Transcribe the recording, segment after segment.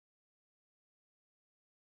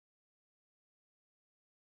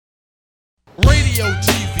Radio,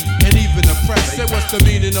 TV, and even the press say what's the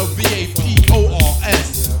meaning of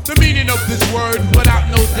VAPORS. The meaning of this word, without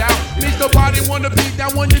no doubt, means nobody wanna be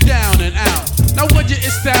down when you're down and out. Now when you're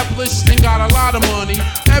established and got a lot of money,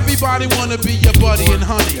 everybody wanna be your buddy and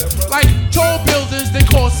honey. Like tall buildings they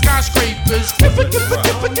call skyscrapers.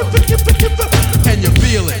 And you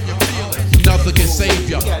feel it. Nothing can save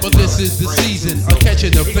ya, but this is the season of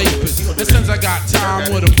catching the vapors. And since I got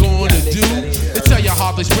time, what I'm gonna do is tell you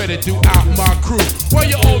how they spread it throughout my crew. Well,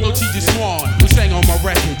 your old TJ Swan, who sang on my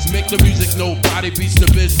records, make the music nobody beats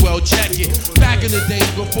the biz. Well, check it. Back in the days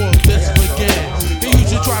before this began, he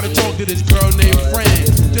used to try to talk to this girl named Fran,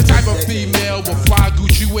 the type of female with fly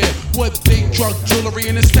Gucci wear, with big drug jewelry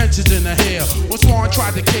and extensions in her hair. When Swan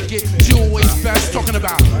tried to kick it, she always best talking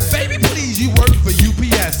about, baby, please, you work for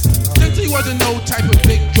UPS. Since he wasn't no type of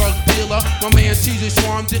big drug dealer, my man TJ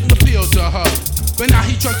Swan didn't appeal to her. But now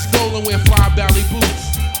he trucks gold and wear fly belly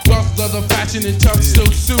boots, rough leather fashion and tough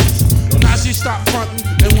silk suits. Now she stopped fronting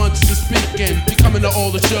and wants to speak and be coming to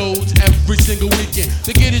all the shows every single weekend.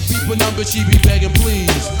 To get his people number, she be begging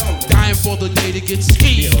please, dying for the day to get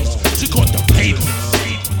skeezed. She caught the papers.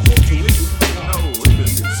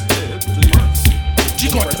 She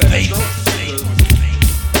caught the papers.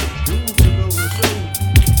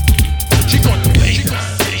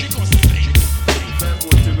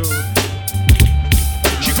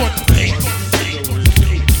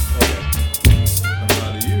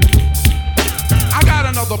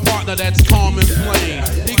 Partner that's calm and plain.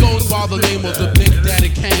 He goes by the name of the Big Daddy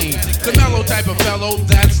Kane. The mellow type of fellow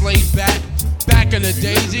that's laid back. Back in the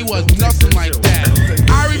days, he was nothing like that.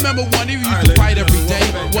 I remember when he used to fight every day.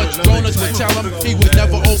 What grown-ups would tell him, he would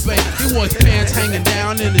never obey. He wore his pants hanging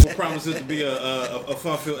down in his... Promises to be a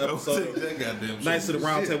fun-filled episode. Nice to the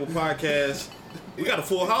Roundtable Podcast. We got a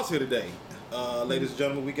full house here today. Ladies and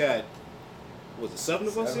gentlemen, we got... Was it 7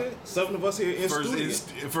 of us here? 7 of us here in studio.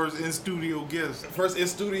 First in studio guest. First in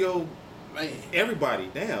studio. Man. Everybody.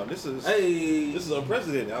 Damn, this is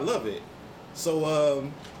unprecedented. I love it. So,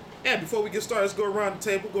 before we get started, let's go around the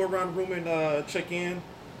table, go around the room and check in,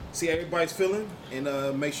 see how everybody's feeling, and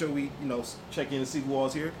make sure we, check in and see who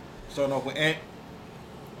all's here. Starting off with Ant.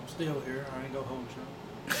 I'm still here. I ain't go home show.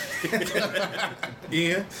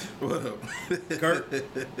 Ian. What up? Kurt.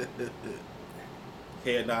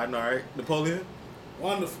 Head nodding, all right. Napoleon.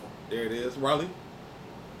 Wonderful. There it is. Raleigh.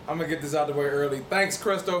 I'm going to get this out the way early. Thanks,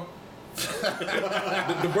 Crystal.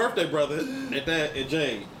 the birthday brother and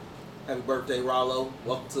Jade. Happy birthday, Rollo.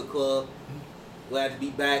 Welcome to the club. Glad to be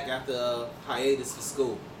back after hiatus for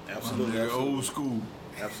school. Absolutely. Old school.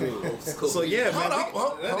 Absolutely. Old school. So, yeah, man.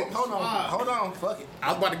 Hold on. Fuck it. I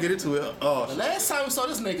was about to get into it. Oh, the last time we saw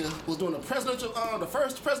this nigga was doing the first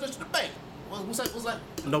presidential debate. What's that?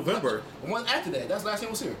 November. The one after that. That's the last time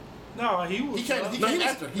he was here. No, he was. He came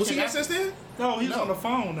after. Was he here since then? No, he was on the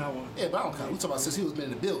phone that one. Yeah, but I don't count. We talking about since he was been in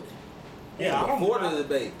the building. Yeah, I don't before the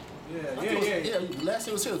debate. Yeah. The last time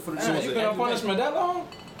he was here was for the Man, you been on punishment that long?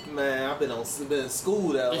 Man, I've been in school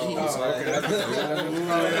that long. I'm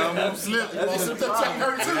gonna slip. That's the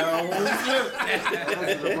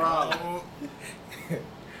problem.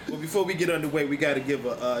 Well, before we get underway, we got to give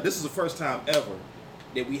this is the first time ever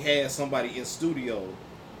that we had somebody in studio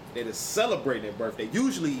that is celebrating their birthday.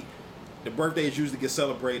 Usually, the birthdays usually get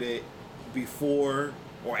celebrated before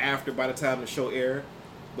or after by the time the show airs.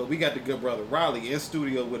 But we got the good brother Riley in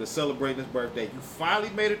studio with us celebrating his birthday. You finally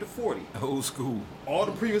made it to 40. Old school. All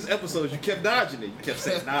the previous episodes, you kept dodging it. You kept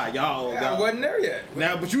saying, nah, y'all. I wasn't there yet.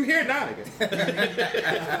 Now, but you here now,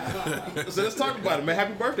 nigga. So let's talk about it, man.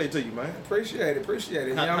 Happy birthday to you, man. Appreciate it.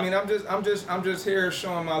 You know what I mean? I'm just here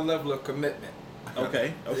showing my level of commitment.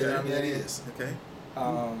 Okay. Yeah, that is. Okay.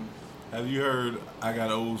 Have you heard I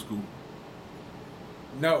got old school?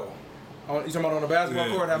 No. You talking about on the basketball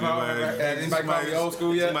court? Have anybody called me old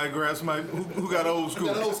school yet? Somebody grab somebody. Who got old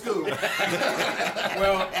school?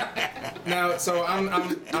 Well, now, so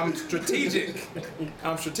I'm strategic.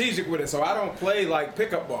 I'm strategic with it. So I don't play like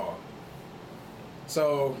pickup ball.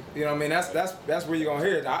 So, you know what I mean? That's where you're going to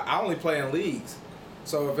hear it. I only play in leagues.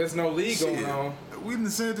 So if there's no league going on. We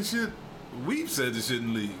didn't say the shit. We've said the shit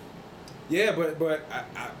in league. Yeah, but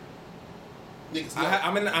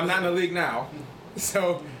I'm not in the league now.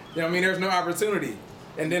 So, you know what I mean? There's no opportunity.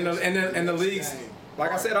 And then the leagues,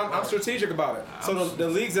 like I said, I'm strategic about it. So the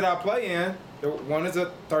leagues that I play in, the one is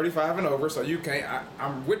a 35 and over, so you can't.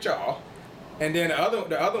 I'm with y'all. And then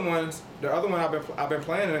the other one I've been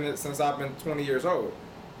playing in it since I've been 20 years old.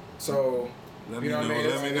 So let me know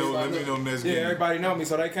next game. Yeah, everybody know me,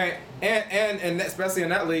 so they can't. And especially in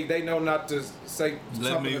that league, they know not to say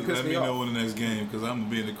something to piss me off. Let me know in the next game, because I'm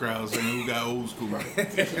gonna be in the crowd saying who got old school.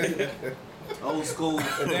 Old school.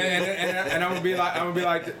 And I'm gonna be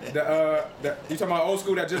like the you talking about old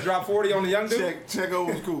school that just dropped 40 on the young dude? Check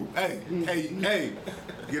old school. Hey,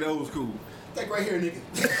 get old school. That right here,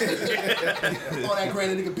 nigga. All that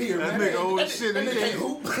granny nigga beer, That man. nigga old as shit. That He nigga can't can't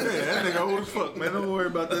hoop. Yeah, that nigga old as fuck, man. Don't worry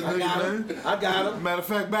about that nigga, man. I got him. Matter of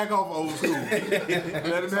fact, back off old school.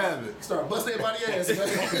 Let him have it. Start busting everybody's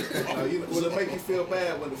ass, man. Will it make you feel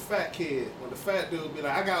bad when the fat dude be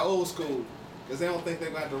like, I got old school, because they don't think they're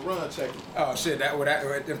going to have to run check you. Oh shit!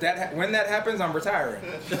 When that happens, I'm retiring.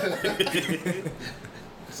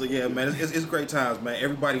 So yeah, man, it's great times, man.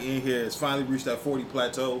 Everybody in here has finally reached that 40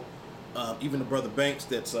 plateau. Even the brother Banks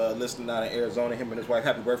that's listening out in Arizona, him and his wife.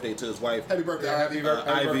 Happy birthday to his wife. Happy birthday, Happy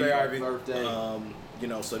birthday, Ivy. Birthday. You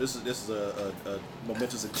know, so this is a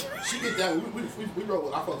momentous. She get down. We roll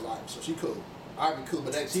with our folks live, so she cool. Ivy cool,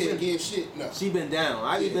 but that shit again shit, no. She been down.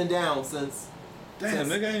 Ivy been down since Damn,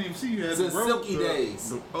 nigga, I didn't even see you had Since the road, Silky days.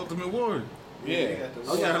 The Ultimate Warrior. Yeah.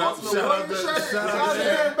 Oh, yeah, Shout out to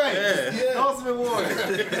Aaron Banks. Yeah. Ultimate Warrior.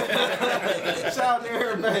 Shout out to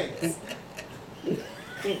Aaron Banks.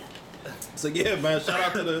 So yeah, man, shout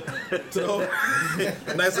out to the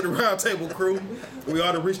Nice of the Round Table crew. We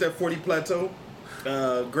ought to reach that 40 plateau.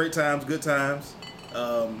 Great times, good times.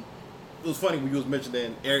 It was funny when you was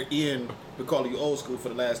mentioning Ian been calling you old school for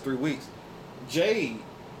the last 3 weeks. Jay,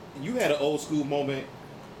 you had an old school moment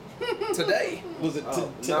Today. Was it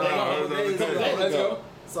No, today? Let's go.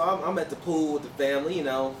 So I'm at the pool with the family. You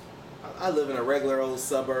know, I live in a regular old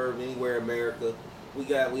suburb anywhere in America. We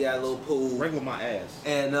got a little pool, Wrangle my ass.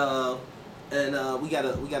 and we got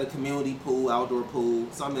a community pool, outdoor pool.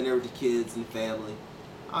 So I'm in there with the kids and family.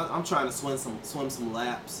 I'm trying to swim some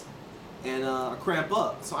laps, and I cramp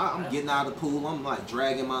up. So I'm getting out of the pool. I'm like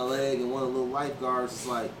dragging my leg, and one of the little lifeguards is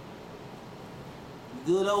like,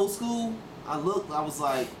 "Good old school." I looked. I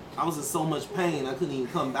was in so much pain. I couldn't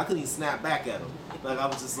even snap back at him. Like I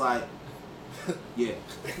was just like, yeah.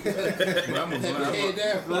 Head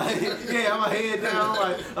down. Like, yeah, I'm head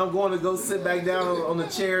down. I'm going to go sit back down on the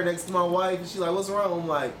chair next to my wife, and she's like, "What's wrong?" I'm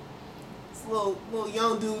like, "This little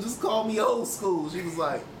young dude just called me old school." She was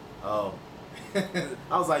like, "Oh."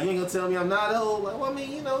 I was like, "You ain't gonna tell me I'm not old?" Like, well, I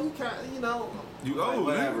mean, you know, You old,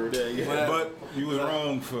 whatever. nigga. But you was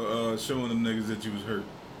wrong for showing them niggas that you was hurt.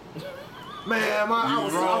 Man, I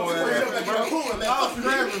was wrong with scrapping, bro. I was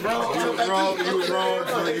scrapping, bro. You was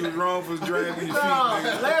wrong for dragging your feet,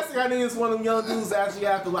 nigga. Last thing I need is one of them young dudes actually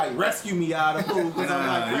have to like rescue me out of the pool because I'm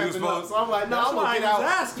like Nah, you was cramping up. supposed- So I'm like, no, I'm gonna get out.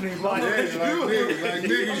 asking him, like, Niggas, you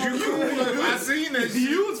cool. I seen that shit.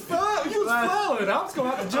 you was flowing. I was gonna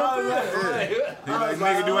have to jump in. He like,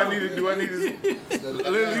 nigga, do I need to? You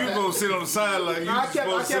supposed to sit on the side like you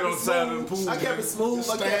supposed to sit on the side of the pool. I kept it smooth.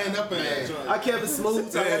 Stand up and I kept it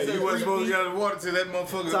smooth. So I got Yeah, to you wasn't 3 supposed to feet. get out of the water till that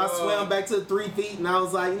motherfucker. So I swam back to 3 feet, and I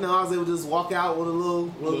was like, I was able to just walk out with a little.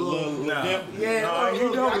 Nah. Yeah,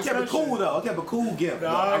 you know, I kept it cool though. I kept a cool gimp.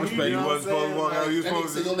 I respect you know wasn't what I'm supposed to walk out. You was That nigga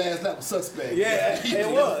supposed said to. your last lap was suspect. Yeah, it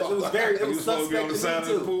was. It You was was supposed to be on the side suspect of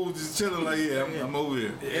to the me too. pool just chilling like, yeah, I'm over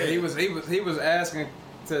here. Yeah, he was asking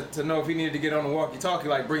to know if he needed to get on the walkie-talkie,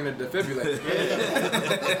 like bring the defibrillator.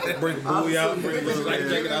 bring the buoy out, bring the like,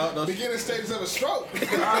 check it out. Beginning stages of a stroke.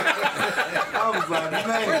 I was like, man,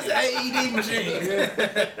 where's the AED machine?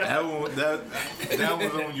 That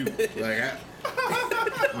was on you. Like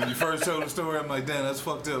when you first told the story, I'm like, damn, that's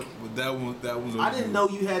fucked up. But that was on I didn't you. know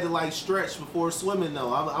you had to like stretch before swimming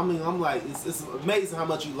though. I mean, I'm like, it's amazing how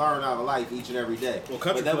much you learn out of life each and every day. Well,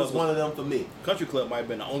 country but that was club one of them for me. Country Club might have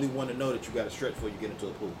been the only one to know that you got to stretch before you get into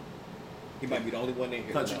a pool. He might be the only one in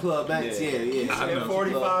here. Country Club Banks, yeah. I know.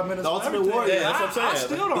 45 minutes. The Ultimate everything. Warrior. Yeah, that's what I'm saying. I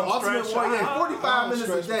still don't The Ultimate stretch. Warrior, I- 45 minutes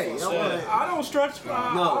a day. I don't stretch. I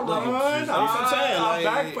No, run. that's what I'm saying, I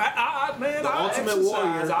like- man, The I Ultimate exercise.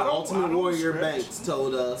 Warrior, the I don't- Ultimate I don't Warrior stretch. Banks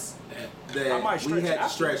told us I that might we stretch had to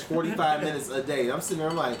after. stretch 45 minutes a day. I'm sitting there,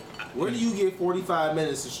 I'm like, where do you get 45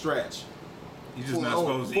 minutes to stretch? You just not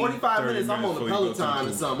supposed to eat 45 30 minutes, I'm on the before you go to the Peloton or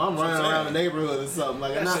pool. something. I'm running around the neighborhood or something.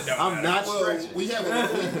 Like, I'm not Well, stretching. we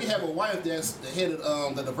have a wife that's the head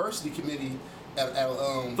of the diversity committee at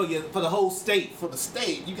For the whole state. for the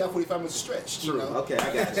state. You got 45 minutes to stretch. True. You know? Okay,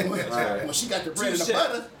 I got you. When, Right. when she got the bread and the Touche.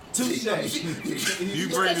 butter, Touche. You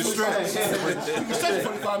bring the stretch. You can stretch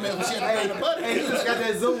 45 minutes when she had the bread and the butter. Hey, he just got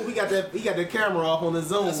that Zoom. He got the camera off on the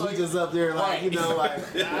Zoom. That's all We you- just up there like, Right. like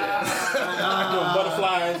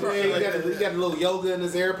butterflies. yeah, he got a little yoga in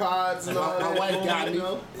his AirPods and all My that. wife got me. You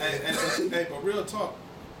know? Hey, but real talk,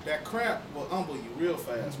 that cramp will humble you real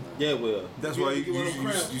fast, man. Yeah, it will. That's You why get a little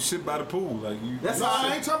cramp. you sit by the pool like you. That's No, how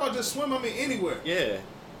I ain't talking about just swim. I mean anywhere. Yeah.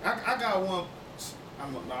 I got one.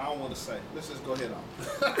 I don't want to say. Let's just go ahead on.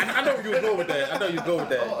 I know you would go with that.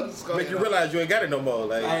 Make you realize you ain't got it no more.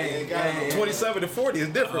 Like, 27 to 40 is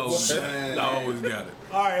different. Oh, man. I always got it.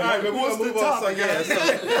 All right, man, we're gonna move on. So, yeah,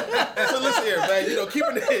 so listen here, man. You know,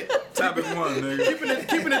 keeping it Topic one, nigga.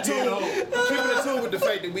 keeping it tuned with the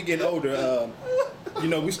fact that we getting older. You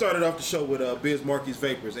know, we started off the show with Biz Markie's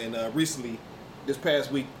Vapors, and recently, this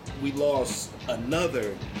past week, we lost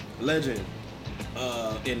another legend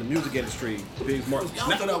in the music industry, Biz Markie.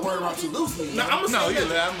 Y'all throw that word around too loosely. No, I'm gonna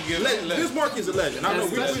say Biz Markie's a legend. I know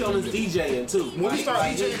especially on his DJing too. When we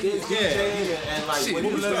started DJing and like Shit, when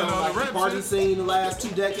he was legend on on like the the rap party shit. scene the last 2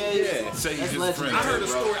 decades. Yeah. Say you That's just a legendary, friend. I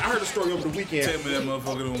heard a story over the weekend. Tell me that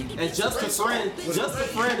motherfucker don't. And Just a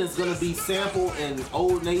Friend is gonna be sampled in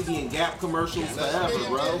Old Navy and Gap commercials forever,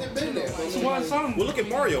 bro. One song. Well, look at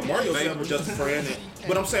Mario. Mario sampled Just a Friend.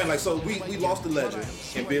 But I'm saying, like, so we lost a legend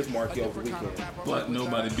in Biz Markie over the weekend. But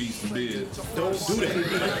nobody beats the Biz. Don't do that.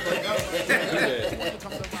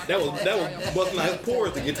 That was busting out his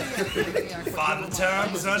pores to get to. 5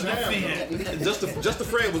 times undefeated. Just a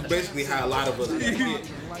Friend was basically how a lot of us get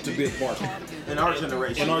to Biz Markie. In our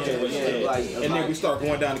generation. Yeah. Like, And then we start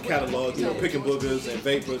going down the catalog, you know, picking boogers and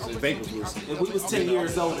Vapors, and Vapors was. if we was 10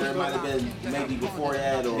 years older, it might have been maybe before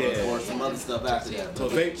that or some other stuff after that. So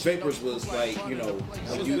Vapors was like, you know,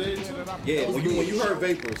 when you heard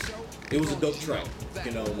Vapors, it was a dope track.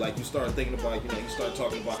 You know, like you started thinking about, you know, you started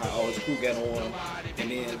talking about how all his crew got on, and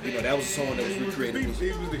then, you know, that was a song that was recreated. He was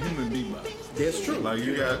the human beatbox. That's true. Like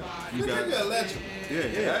you got. a legend.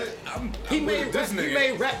 Yeah. He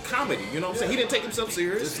made rap comedy. You know what I'm saying? He didn't take himself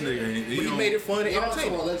serious. This nigga ain't. But he made it fun and I'm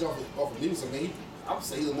talking entertaining. about legend off of music. I mean, I would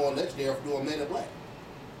say he was more legendary for doing Men in Black.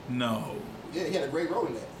 No. Yeah, he had a great role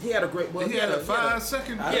in that. He had a great. Well, He had a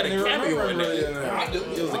 5-second. He had a cameo in there. I do.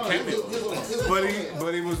 It was a cameo.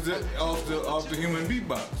 But he was off the human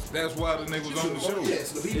beatbox. That's why the nigga was on the show.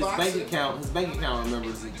 Yes, the His beatbox. bank account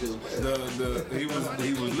remembers it too. He was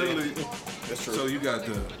literally. That's true. So you got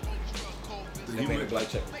the They made a human. black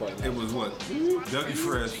check for It was what? Dougie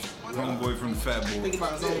Fresh, homeboy from the Fat Think Boy,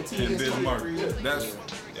 about his own team. and Biz Markie. That's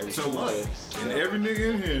so what? And every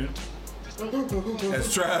nigga in here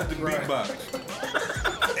has tried to beatbox.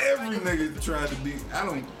 Every nigga tried to beat.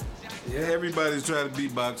 Everybody's tried to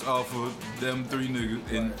beatbox off of them 3 niggas,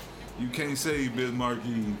 and you can't say Biz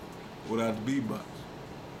Markie without the beatbox.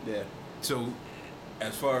 Yeah. So,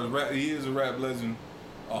 as far as rap, he is a rap legend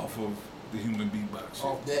off of the human beatbox.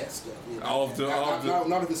 Off that stuff. Yeah. Off the-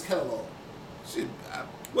 Not of his catalog. Shit,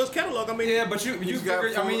 Well, his catalog, I mean, Yeah, but you got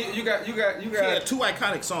figure, I mean, four- you got. he had 2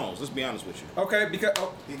 iconic songs. Let's be honest with you. Okay, because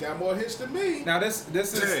He got more hits than me. now this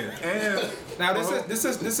is and now this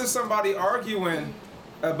is somebody arguing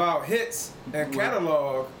about hits and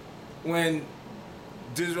catalog when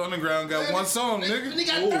Digital Underground got one song, nigga. He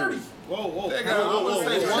got 30. Whoa. They got would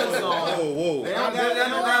say one song. Whoa.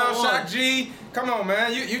 Underground, Shock G. Come on,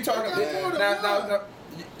 man. You talking now?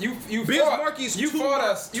 You Biz fought, Markie's you two- fought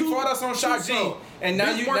us. You two- fought us on two Shock G, songs. and now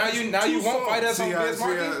Biz you Markie's won't two fight us See on how- Biz see how-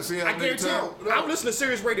 Markie. see how I nigga guarantee talk? you, I've listened to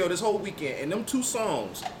Sirius Radio this whole weekend, and them 2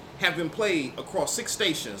 songs have been played across 6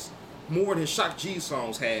 stations more than Shock G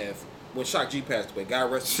songs have when Shock G passed away.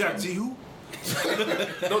 God rest his soul. Shock G who?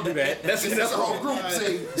 Don't do that. That's That's a whole wrong. group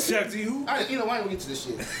saying. Shock G who? I ain't gonna get to this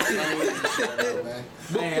shit. I ain't gonna get to this shit, man.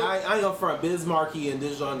 Man, I ain't gonna front. Biz Markie and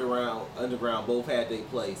Digital Underground both had their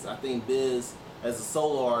place. I think Biz, as a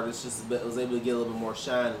solo artist, was able to get a little bit more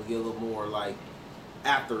shine and get a little more like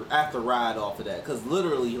after ride off of that. Cause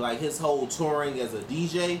literally, like his whole touring as a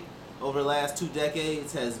DJ over the last 2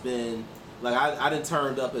 decades has been like I done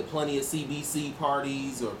turned up at plenty of CBC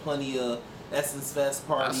parties or plenty of Essence Fest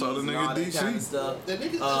parties saw the and nigga all that DC. kind of stuff. The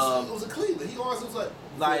nigga it was a Cleveland. He always was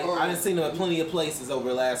Like I done seen him at plenty of places over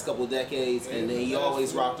the last couple of decades, and then he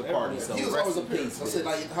always rocked the party. So he was rest always a in peace. peace. I said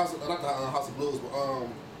like not the House of Blues, but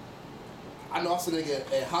I know I seen nigga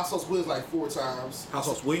at House of Williams like 4 times. House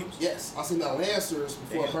House Williams? Yes, I seen that Lancers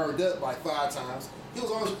before it burned up like 5 times. He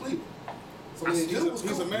was always in Cleveland. So I mean, dude was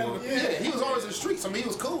he's cool. a man of the Yeah, he was always in the streets. I mean, he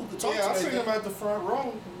was cool to talk Yeah, I to. seen that him at the front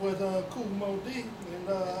row with Kool Mo D, and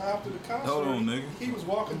after the concert, Hold on, nigga. he was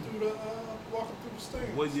walking through the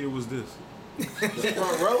stands. What year was this?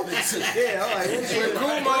 Front row. Yeah, I'm like, With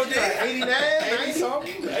Kool Mo D. 89, 80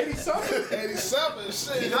 something, 80 something. 87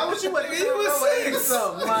 shit. How much you want to He was 6.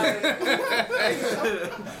 something like?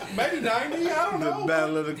 Maybe 90, I don't know.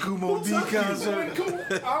 Battle of the Kumo D concert.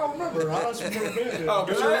 I don't remember. I just remember being there. Oh,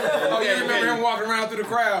 but you remember him walking around through the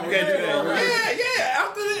crowd? Yeah.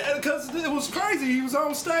 After because it was crazy. He was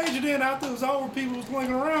on stage, and then after it was over, people was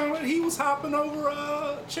looking around, and he was hopping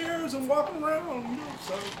over chairs and walking around. You know,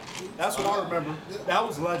 so that's what I remember. That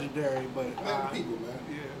was legendary. But Man, people, man.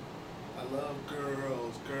 yeah. love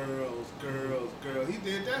girls, girls, girls, girls. He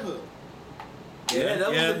did that hook. Yeah, that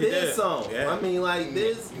was a he Biz did. song. Yeah. I mean, like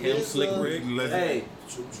this. Him, Slick Rick. Hey,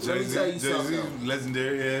 let me tell you something.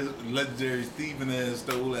 Legendary Steven ass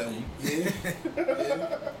stole that one.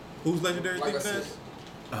 Yeah. Who's legendary? Like I Thick said,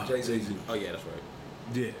 Fast? Jay-Z. Oh yeah, that's right.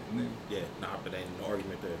 Yeah, nigga. Yeah, nah, but ain't no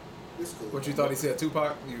argument there. it's cool. What you thought he said?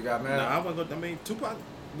 Tupac? You got mad? Nah, I wasn't gonna. I mean, Tupac,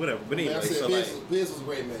 whatever. But Man, I anyway, said so Biz, like, Biz was a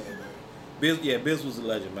great man, man. Biz was a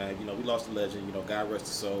legend, man. You know, we lost a legend. You know, God rest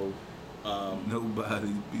his soul.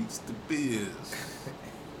 Nobody beats the Biz.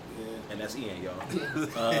 And that's Ian, y'all.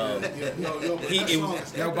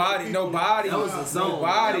 Nobody. That was a song.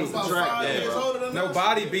 Nobody. That was the track. Five years older than us.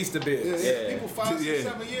 Nobody beats the Biz. Yeah. People 5, 6,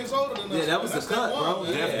 7 years older than us. Yeah, that was the That's cut, bro. one.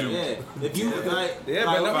 Yeah, Definitely. yeah. If you like, Yeah,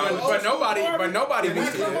 like, but nobody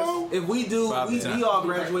beats the Biz. if we do, we all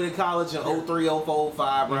graduated college in 03, 04,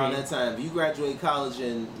 05, around that time. If you graduated college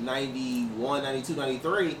in 91, 92,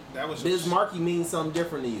 93, That was Biz just- Markie means something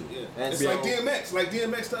different to you. Yeah. And It's so, like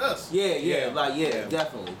DMX to us. yeah, Yeah.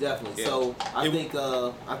 definitely. Yeah. So I think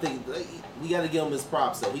we got to give him his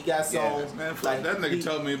props though. He got songs. Man, fuck, like that nigga he-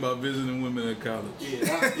 told me about visiting women at college.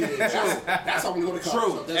 That's how we go to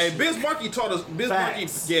college. True. Hey, Biz Markie taught us. Biz Markie,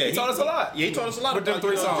 Facts. yeah, He taught us a lot. Yeah, he taught us a lot With them about,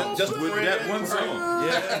 3 you know, songs. Just With that one song.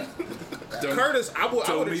 Yeah. Curtis, I would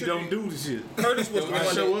Told me don't do the shit. Curtis was the Don't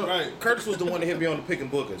one. show up. Right. Curtis was the one that hit me on the picking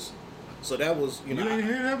bookers. So that was, you You know, ain't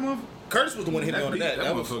hear that motherfucker? Curtis was the one that hit me on that. That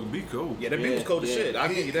That was, motherfucker be cold. yeah, that beat was cold as shit. I'll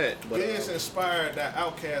give you that. But Biz inspired that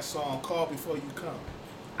Outkast song, Call Before You Come.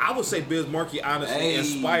 I would say Biz Markie honestly Hey.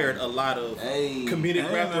 inspired a lot of comedic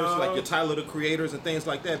Hey, rappers no. like your Tyler the Creators and things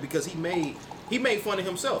like that because he made fun of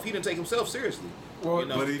himself. He didn't take himself seriously. Well, You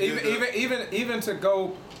know? But he did even to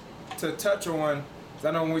go to touch on, 'cause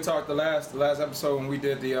I know when we talked the last episode when we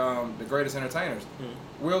did the greatest entertainers,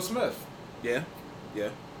 Will Smith, Yeah, yeah,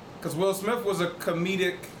 because Will Smith was a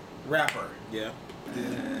comedic rapper yeah.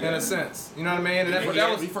 in a sense. You know what I mean? And that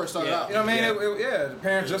When was he first started yeah. out. You know what I mean? Yeah. The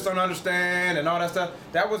parents just don't understand and all that stuff.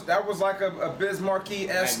 That was like a Biz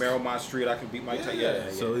Markie-esque. Nightmare on My Street, I can beat my time. Yeah,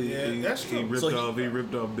 yeah. So he that's true. ripped So he- off. He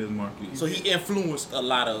ripped off Biz Markie. So he influenced a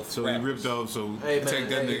lot of. So rappers. he ripped off. So Hey, man, take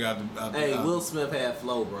that hey. nigga out. Hey, Will Smith had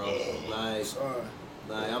flow, bro. Like,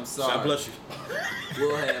 I'm God sorry. bless you.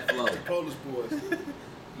 Will had flow. Polish boys.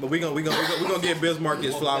 But we gonna give Biz Markie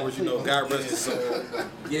his flowers. You know, God rest his soul.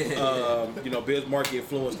 Yeah. You know, Biz Markie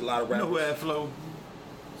influenced a lot of You know who rappers. had flow?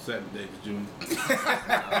 Sammy Davis Jr.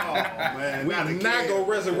 Oh, man. We not gonna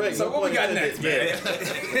resurrect. So no what we pun got intended.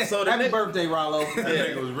 next, Yeah. So the Happy next, birthday, Rollo. That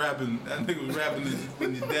nigga was rapping. That nigga was rapping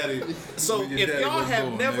when your daddy. so when your if daddy y'all was have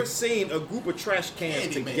born, never nigga. seen a group of trash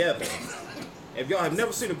cans together, if y'all have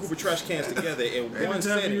never seen a group of trash cans together in Every one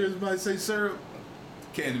time you hear setting, somebody say syrup,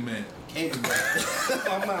 Candyman.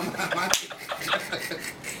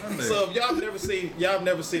 so if y'all have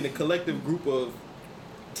never seen a collective group of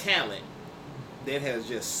talent that has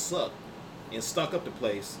just sucked and stunk up the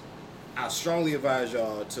place, I strongly advise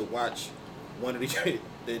y'all to watch one of the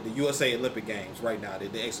USA Olympic Games right now,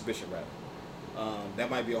 the exhibition rather. That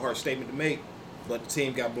might be a hard statement to make, but the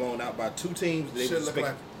team got blown out by two teams. They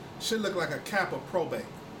Should look like a Kappa probate.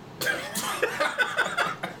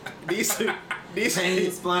 these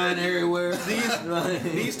Pains flying everywhere.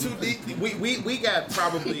 these two we got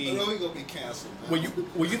probably. We gonna be canceled. When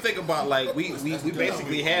you think about like we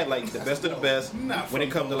basically had like the best of the best when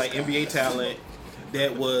it comes to like NBA talent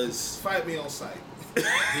that was Fight me on site.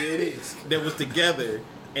 here it is that was together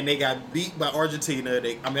and they got beat by Argentina.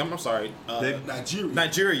 I'm sorry,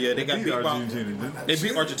 Nigeria. They got beat by Argentina. they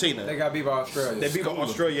beat Argentina. They got beat by Australia. They beat by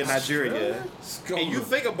Australia and Nigeria. And you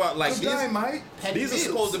think about like these are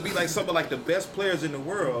supposed to be like some of like the best players in the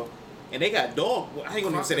world. And they got dog. I ain't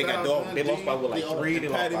gonna even say they got dog. They lost by what, like 3? They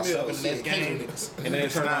lost by 7 in the next game. And then they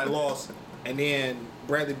turned around and lost. And then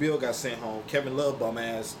Bradley Beal got sent home. Kevin Love bum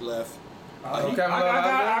ass left. Kevin Love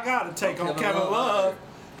I got to take on Kevin Kevin Love.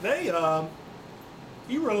 Love.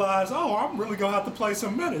 He realized, I'm really gonna have to play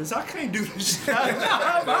some minutes. I can't do this shit.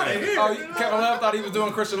 I'm out of here. Oh, Kevin Love thought he was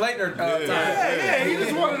doing Christian Laettner time. Yeah, he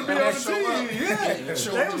just wanted to be on the team. Yeah,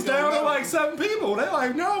 they was down to like 7 people. They're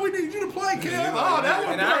like, no, we need you to play, Kev. Oh, that was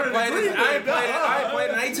And I ain't played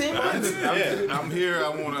in 18 months. I'm here. I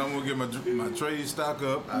want to get my trade stock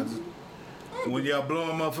up. When y'all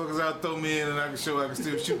blowing motherfuckers out, throw me in and I can still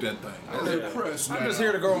shoot that thing. I'm just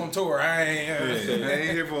here to go on tour. I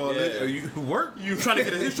ain't here for all that. You work? He was trying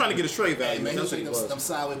to get a straight value. Man, That's what he he them was.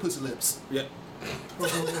 sideways pussy lips. Yeah.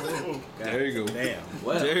 There you go. Damn.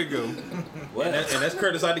 Well, There you go. well. And that's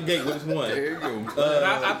Curtis out the gate with his one. There you go.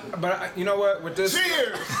 But you know what? With this,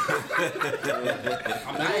 Cheers. I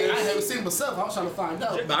haven't seen myself. I was trying to find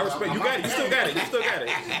out. No, I respect you. Got it. You still got it. You still got it.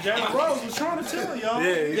 Jalen Rose was trying to tell y'all.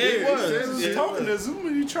 Yeah, he was. He was talking to Zoom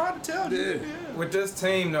and he tried to tell you. Yeah. Yeah. with this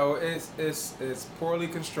team though, it's poorly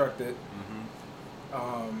constructed.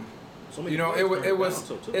 So many You know, players it was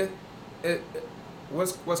turned down, too.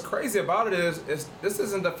 what's crazy about it is this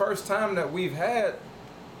isn't the first time that we've had,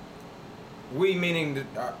 we meaning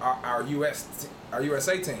our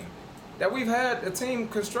USA team, that we've had a team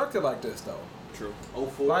constructed like this though. True.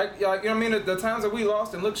 04. Like you know what I mean? The times that we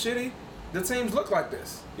lost and looked shitty, the teams look like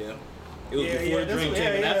this. Yeah. It was before the Dream Team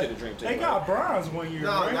and after the Dream Team. They got bronze one year,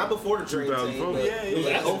 No, right? not before the Dream Team. 2004. But Yeah, it was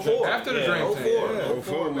yeah. at 04. After the Yeah, Dream 04. Team. Yeah.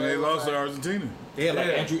 04 when they lost to Argentina. They had like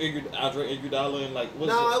Yeah. Andre Iguodala and like what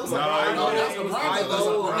No, it was No, like No, that's it was LeBron.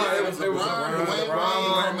 Ivo. It was LeBron, Dwayne Wade,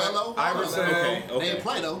 Carmelo. Iverson. Okay. They didn't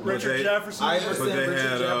play though. Richard they- Jefferson. Iverson. But they Richard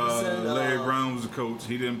had Jefferson, Larry Brown was the coach.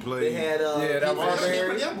 He didn't play. They had Yeah, that Pete was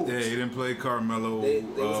Marbury. Yeah, he didn't play Carmelo. They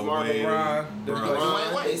was Marvin Wade, Brown.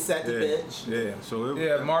 Brown, they sat the Yeah, bench. yeah. So it,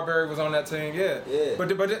 Yeah, Marbury was on that team. Yeah. Yeah. But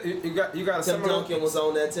you got a Tim similar Duncan was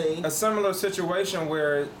on that team. a similar situation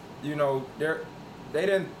where you know they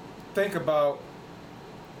didn't think about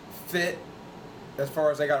fit as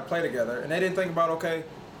far as they got to play together, and they didn't think about okay,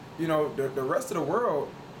 you know the rest of the world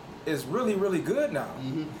is really really good now.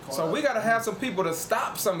 So we got to have some people to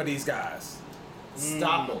stop some of these guys.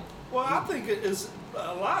 Stop them. Well, I think it's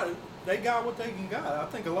a lot. They got what they can got. I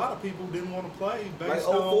think a lot of people didn't want to play Like based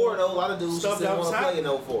 04 on though, a lot of dudes stuff just didn't that was want to play in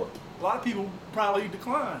happening. 04. A lot of people probably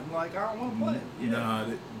declined. Like I don't want to play. Yeah. Nah,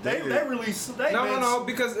 They released statements. No,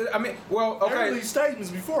 because I mean, well, They okay, released statements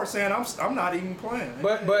before saying I'm not even playing.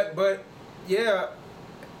 but yeah.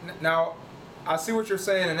 Now, I see what you're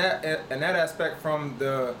saying in that aspect from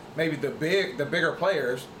maybe the bigger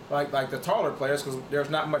players like the taller players because there's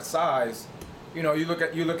not much size. You know, you look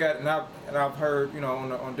at and I've heard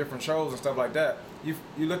on different shows and stuff like that. You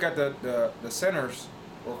look at the centers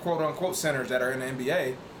or quote unquote centers that are in the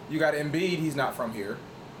NBA. You got Embiid, he's not from here.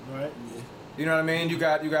 right. You know what I mean? You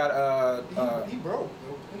got He broke.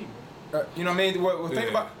 you know what I mean? Think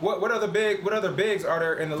about what other bigs are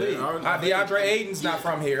there in the league? DeAndre Ayton's not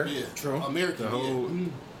from here. Yeah, True. American. the whole.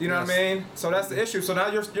 You know what I mean? So that's the issue. So now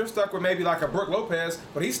you're stuck with maybe like a Brook Lopez,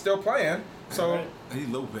 but he's still playing. So, Right. He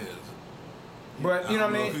Lopez. but you know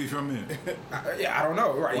what I don't know if mean? he's from here. Yeah, I don't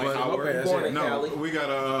know. Right? Dwight Howard, Lopez, born yeah. in No, Cali. we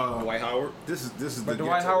got Dwight Howard. This is But the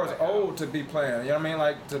Dwight ghetto Howard's right now. old to be playing. You know what I mean?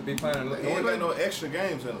 Like to be playing. He ain't got no extra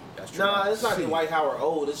games in him. That's true. Nah, it's not Dwight Howard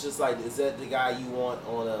old. It's just like, is that the guy you want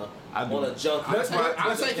on I do. a junkie? That's why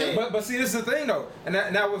I say that. But see, this is the thing though, and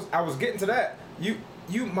I was getting to that.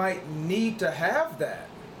 You might need to have that.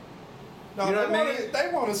 No, You know they what I wanted, mean?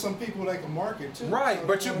 they wanted some people they can market too. Right, So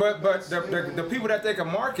but they but wanted- the people that they can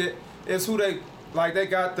market is who they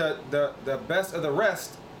got the best of the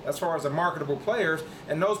rest as far as the marketable players,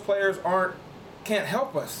 and those players can't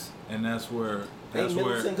help us. And that's where Ain't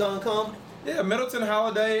Middleton gonna come? Yeah, Middleton,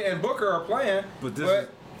 Holiday, and Booker are playing, but this is,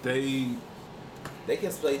 they They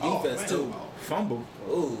can play defense man. too. fumble.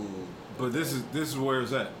 Ooh. But this is where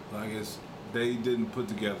it's at. Like they didn't put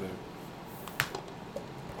together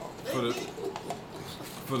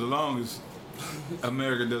for the longest.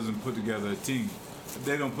 America doesn't put together a team. If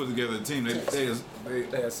they don't put together a team,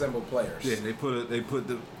 they assemble players. yeah they put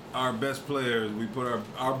our best players. We put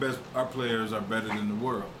our players are better than the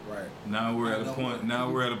world. Right. Now we're at a point. Now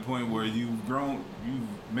we're at a point where you've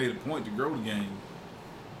made a point to grow the game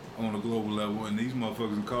on a global level, and these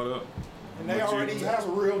motherfuckers are caught up. and they But you- already have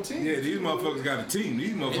a real team. Yeah, these motherfuckers got a team.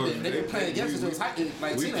 These motherfuckers They been playing against us since like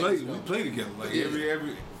we teenagers. play together. Like Yeah.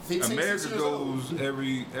 every 15, America 16 years old. goes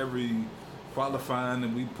every qualifying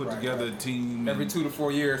and we put Right, together right. a team. Every and 2 to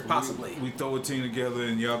 4 years, possibly. we throw a team together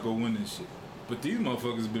and y'all go win this shit. But these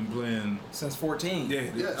motherfuckers been playing. Since 14. Yeah,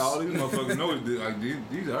 Yes. all these motherfuckers know is that, like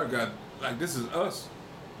these are guys. Like this is us.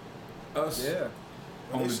 Us. Yeah.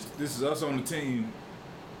 On the, this is us on the team.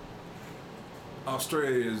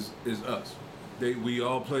 Australia is us. We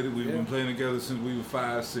all played it. We've Yeah. been playing together since we were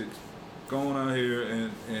 5, 6. Going out here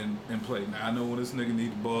and play. Now I know when this nigga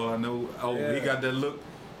need the ball. I know he Yeah. got that look.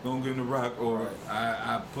 Gonna give him the rock, or Right.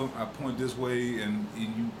 I point this way and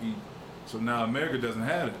you. So now America doesn't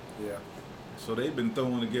have it. Yeah. So they've been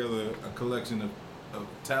throwing together a collection of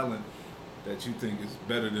talent that you think is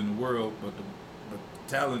better than the world, but the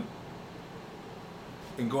talent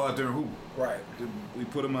and go out there and hoop. Right. We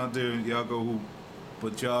put them out there and y'all go hoop,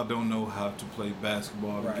 but y'all don't know how to play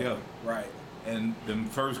basketball Right. together. Right. And the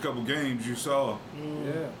first couple games you saw,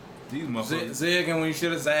 Yeah. These motherfuckers. Zigging when you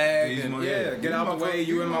should have zagged. These And, mo- yeah, yeah. get These out the way. motherfuckers-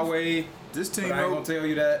 You in my way. This team, But I ain't though, gonna tell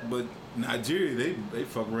you that. but Nigeria, they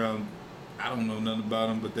fuck around. I don't know nothing about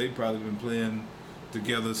them, but they probably been playing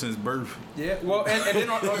together since birth. Yeah, well, and then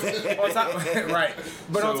on top, right.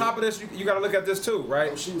 But on So- top of this, you got to look at this too,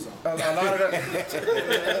 right? No shoes on. A lot of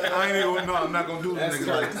the, I ain't even know. I'm not gonna do this niggas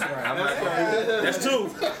like that. I'm not gonna. That's two.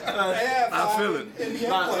 I feel it.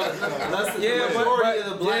 Less than Yeah, the but- majority of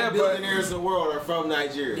the black but- billionaires in the world are from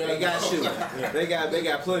Nigeria. They got shoes. They got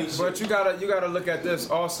plenty of shoes. but you gotta look at this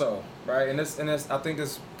also, right? And this I think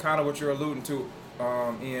this kind of what you're alluding to,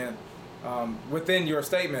 Ian, within your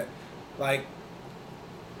statement, like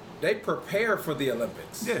they prepare for the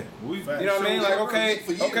Olympics. Yeah, we. You know what I mean? Like, okay,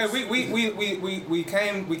 For years.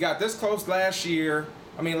 we got this close last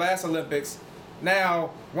Olympics.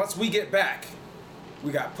 Now, once we get back,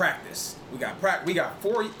 we got practice. We got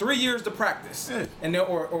 3 years to practice, Yeah. and then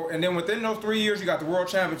and then within those 3 years, you got the World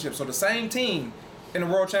Championships. So the same team in the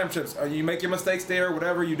World Championships, you make your mistakes there,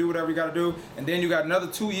 whatever you do, whatever you got to do, and then you got another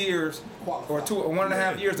 2 years Qualify. or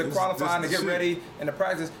 1.5 years to This- qualify and to this get the shit. ready and to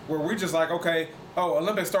practice. Where we just like, okay,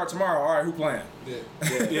 Olympics start tomorrow. All right, who playing? Yeah.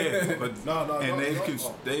 Yeah, but No, and no.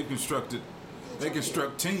 they've constructed. They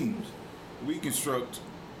construct teams. We construct.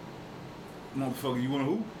 Motherfucker, you want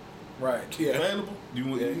to hoop? Right. Available? You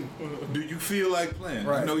want? Do you feel like playing?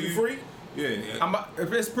 Right. You know, You free? Yeah.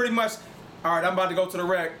 If it's pretty much, all right, I'm about to go to the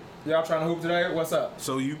rec. Y'all trying to hoop today? What's up?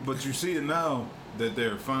 So but you see it now that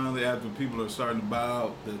they're finally, after people are starting to buy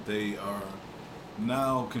out, that they are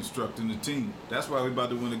now constructing the team. That's why we about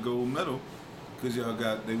to win a gold medal, because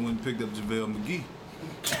they went and picked up JaVale McGee.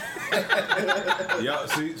 Y'all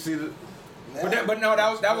see the. But no,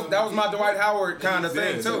 that was my Dwight Howard kind of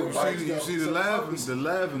thing too. You see the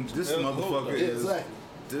laughing. This motherfucker Yeah, is.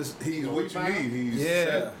 exactly. He's what you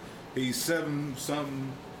need. He's seven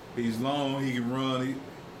something. He's long. He can run.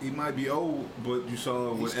 He might be old, but you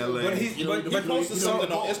saw with LA. But He posted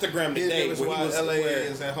something on Instagram today That's where why he was LA where-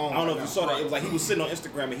 is at home I don't know right if you now. saw that. It was like he was sitting on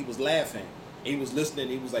Instagram and he was laughing. And he was listening.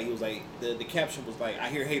 He was like the caption was like, "I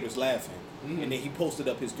hear haters laughing," and then he posted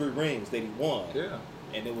up his 3 rings that he won. Yeah.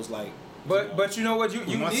 And it was like, But you know what you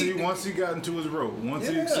once he got into his role, once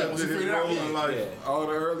he Yeah. accepted Once he his figured it out, role in life, yeah. all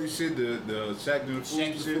the early shit, the Shaq to the Fool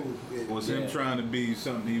Shaq to the shit, Fool, yeah. was him Yeah. trying to be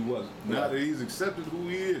something he wasn't. Now that he's accepted who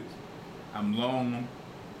he is, I'm long,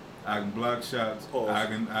 I can block shots, Pause. I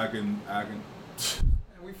can.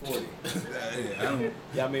 we 40. I don't.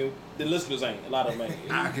 yeah, I mean, the listeners ain't a lot of them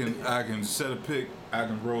ain't. I can set a pick. I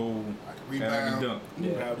can roll. I can rebound. dunk.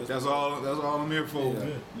 Yeah. That's all I'm here for. Yeah.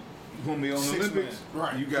 You want me on the 6 Olympics? man.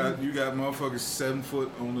 Right. You got motherfuckers 7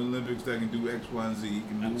 foot on the Olympics that can do X, Y, and Z. You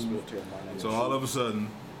can I just move. spilled Terramana. So all of a sudden,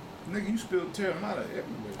 nigga, you spilled Terramana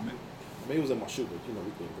everywhere, man. Maybe it was in my shoe, but you know,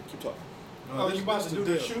 we can keep talking. Oh, you about to do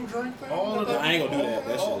the deal. shoe drink thing? All of the, I ain't gonna do that.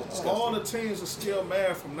 That shit is disgusting. all the teams are still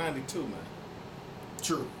mad from '92, man.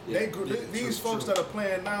 True. They grew, these folks that are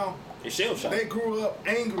playing now, It's shell shock. they grew up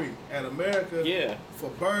angry at America Yeah. for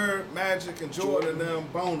Bird, Magic, and Jordan and them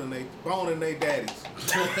boning they daddies.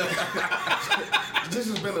 This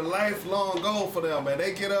has been a lifelong goal for them, man.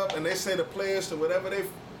 They get up and they say the players to whatever their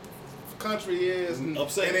country is,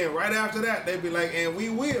 Upset. and then right after that they be like, "And we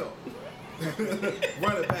will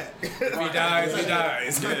run it back." He dies.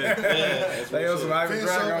 They owe some Ivan Vince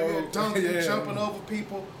over here Drago. dunking, Yeah. jumping over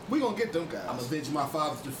people. We gonna get them guys. I'm avenging my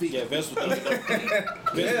father's defeat. Yeah, Vince was dunking over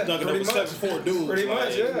pretty much. 7'4" dudes. Pretty much,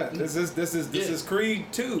 like, yeah. This is Creed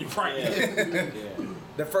 2. Yeah.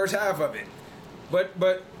 The first half of it.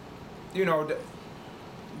 But you know,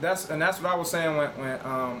 that's what I was saying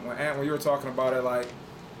when you were talking about it, like,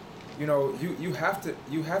 you know, you have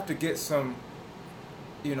to get some,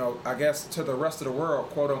 you know, I guess to the rest of the world,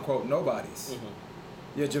 quote unquote, nobodies.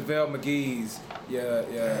 Mm-hmm. Your JaVale McGee's, your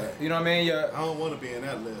you know what I mean? Your, I don't want to be in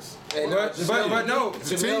that list. And but no,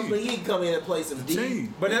 JaVale McGee come in and play some D,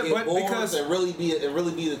 team. But and that- get but boards because- and really be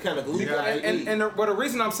the kind of glue guy. and the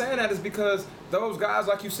reason I'm saying that is because those guys,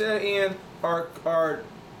 like you said, Ian, are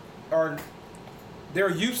they're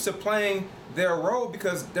used to playing their role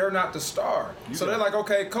because they're not the star. So they're like,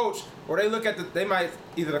 okay, coach, or they look at they might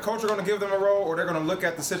either the coach are going to give them a role or they're going to look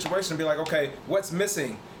at the situation and be like, okay, what's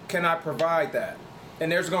missing? Can I provide that?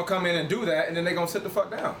 And they're just going to come in and do that, and then they're going to sit the fuck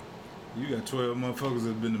down. You got 12 motherfuckers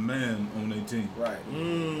that been the man on their team. Right.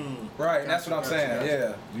 Right. That's what I'm saying.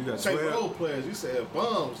 Yeah. You got Take 12. role players. You said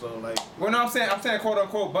bums though, like Well, no, I'm saying quote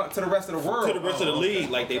unquote, but to the rest of the world. To the rest of the league,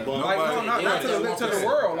 like they bump. Like no, not to the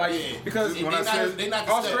world, like because When I said- they not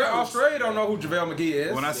Australia don't know who JaVale McGee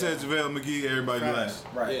is. When I said JaVale McGee, everybody laughed.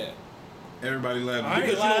 Right. Yeah. Everybody laughed. I ain't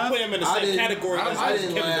Because you don't put him in the I same didn't- category as I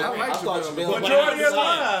didn't Kevin laugh. Durant. I thought JaVale JaVale But Majority I'm is saying-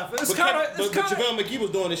 live. It's but kind Kevin- of. but JaVale McGee was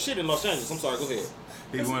doing this shit in Los Angeles. I'm sorry, go ahead.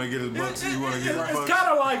 He want to get his bucks. He want to get his It's bucks. kind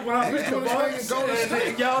of like when I picked the Bucks, Golden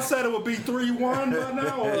and y'all said it would be 3-1 by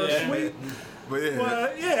now or a sweep. But yeah,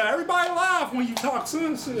 But yeah, everybody laugh when you talk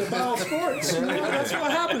sense about sports. You know, that's what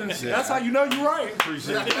happens. That's how you know you're right.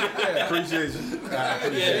 appreciate you. Appreciate you. I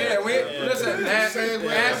appreciate it. Yeah, listen,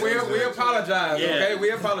 Matt, we apologize, Yeah. okay? We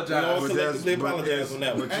We all apologize. collectively apologize on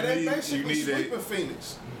that one. But And they you basically need sweeping a.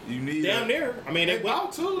 Phoenix. You need Damn a, near. I mean, they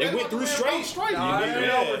About to. They went through straight. Nah, it ain't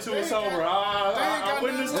Yeah. over till it's over. I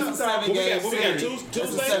witnessed It's a 2000. 7-game What we got, series. Tuesday?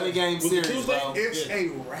 It's a 7-game Was it series, Tuesday? bro. It's a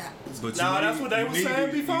wrap. But Nah, you that's need, what they you was need saying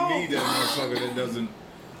it- before. You need that motherfucker that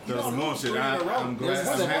doesn't want shit. I'm glad. It's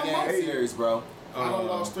a I'm 7-game happy. series, bro. I done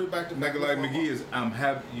lost 3 back-to-back. Nigga like McGee is. I'm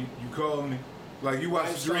happy. You called me. Like you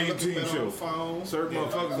watch the Dream Team show. Certain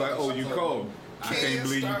motherfuckers like, oh, you called me. I can't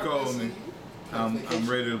believe you called me. I'm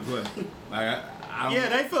ready to play. Like I'm, Yeah,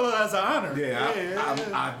 they feel it as an honor.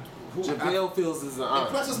 yeah. JaVale feels it's an And honor.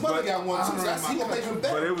 plus his mother got one too, so that's he gonna make him But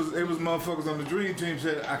better. it was motherfuckers on the Dream Team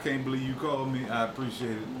said, I can't believe you called me. I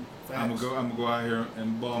appreciate it. I'm gonna go out here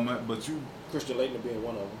and ball my. But you, Christian Laettner being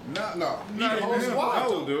one of them. not the whole even him. squad,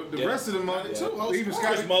 No, the Yeah. rest of them, even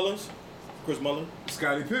Chris Mullins. Chris Mullins.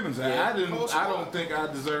 Scottie Pippen. Yeah. I don't think I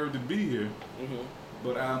deserved to be here.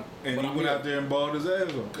 But he went out there and balled his ass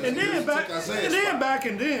off. And then back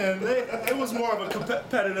in then, it was more of a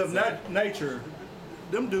competitive nature.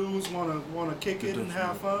 Them dudes wanna kick it and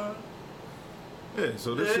have fun. Yeah,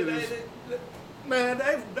 so this shit is. Man,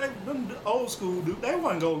 them old school dudes, they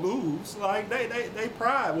wasn't gonna lose. Like they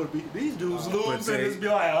pride would be these dudes lose and just be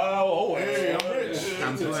like, oh, hey, I'm rich.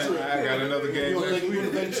 I'm playing. I got another game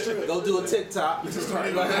next week. Go do a TikTok.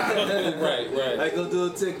 Right. Like, go do a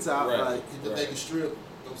TikTok. Right. Like, Hit the Vegas Strip.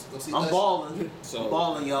 Go see I'm Usher. balling. So- I'm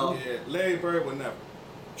balling, y'all. Yeah, Larry Bird would never.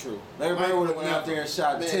 True. Larry Bird would have went out there and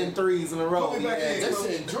shot Man. 10 threes in a row. Put me back Yeah, in. They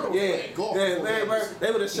said Drew yeah, playing golf yeah, before Larry Vegas. Bird.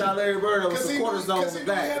 They would have shot Larry Bird over Because some he quarter zone in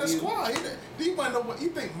the had back. a squad. He wasn't know what you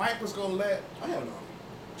think Mike was gonna let. I don't know.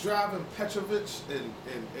 Driving Petrovic and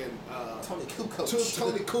Tony Kukoc.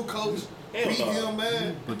 Tony Kukoc Hell beat no. him,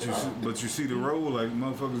 man. But you see the role, like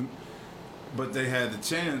motherfuckers. But they had the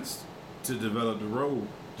chance to develop the role,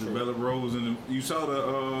 develop roles, and you saw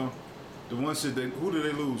the one shit. Who did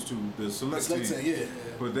they lose to? The select team. Yeah.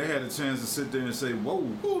 But they had a chance to sit there and say, "Whoa."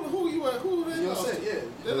 Who you at? Who they You know what lost I'm to? saying?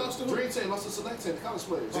 Yeah. They lost to who? Dream Team lost to Select Team, the college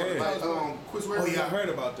players. Yeah. Like, Chris Oh Ware. yeah, I heard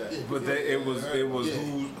about that. Yeah. But it was Yeah.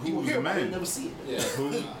 who He was was the here, but I didn't man. never see it. Yeah. Who?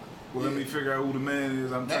 Well, let me figure out who the man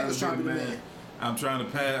is. I'm That trying was to trying be to the be the man. man. I'm trying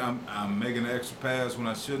to pass. I'm making an extra pass when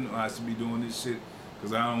I shouldn't. I should be doing this shit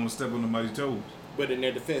because I don't want to step on nobody's toes. But in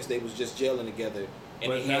their defense, they was just gelling together. And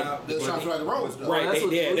But they had, now- They're trying to figure out the roles, though. Right. That's they-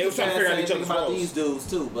 what yeah, we they was was trying to figure out saying each other's about roles. these dudes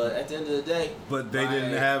too. But at the end of the day, But they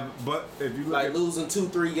didn't Like- have. But if you look like at, losing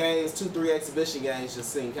 2-3 games, 2-3 exhibition games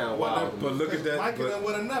just seemed kind of wild. but look at that. Mike and them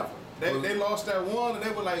would have never. but- They lost that one and they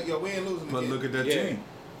were like, yo, we ain't losing But again. look at that Yeah. team.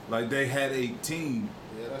 Like they had a team.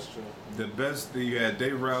 Yeah, that's true. The best. You had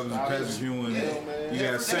Dave Roberts, Patrick Ewing. Yeah, You They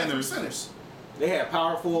got had three centers. They had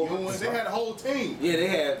power They forwards. had a whole team. Yeah, they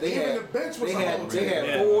had. Even the bench was they a had. whole They team. had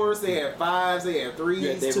Yeah. fours. They had fives. They had threes. You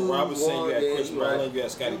had David 2s, Robinson, 1. you had Chris yeah, right. Mullin, you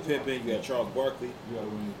had Scottie Pippen, you had Charles Barkley.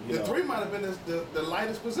 You The know. three might have been the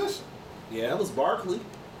lightest position. Yeah, That was Barkley.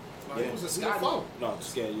 Like, Yeah. it was a Scotty. Scotty. no,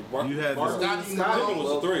 scared you. Barkley, You had Barkley, Scotty Pippen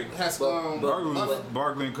was a three. Has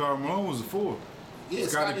Barkley and Karl Malone was a 4. yeah,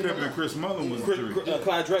 Scottie Pippen and Chris Mullin was a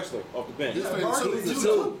Clyde 3. Drexler off the bench. Yeah, He Barkley. was a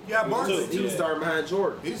 2. Yeah, Barkley. He was starting behind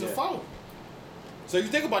Jordan. He's a Yeah. foul. So you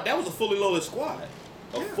think about that was a fully loaded squad.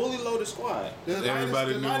 A fully loaded squad.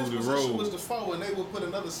 Everybody knew lightest the position role. was the four, and they would put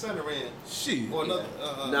another center in. Shit. Or another.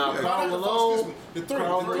 Now, not Karl the four, Malone- excuse me, the three.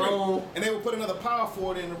 Karl the three. Malone- And they would put another power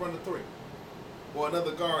forward in to run the three. Or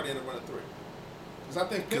another guard in to run the three. Because I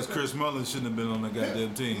think Because Pippen- Chris Mullin shouldn't have been on the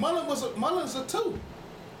goddamn team. Mullen's a two.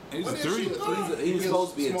 He's a What is 3. she? He was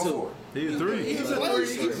supposed to be a Small 2. forward. He's a 3. He's a Like, three.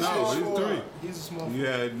 he's He's a No, small he's a forward. 3. He's a small. You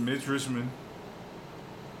had Mitch Richmond.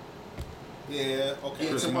 Yeah, okay. Yeah,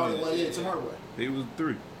 Chris Tim Mullin. Hardaway. Yeah, Tim Hardaway. He was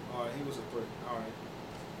 3. All right, he was a three. All right.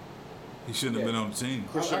 He shouldn't have been on the team.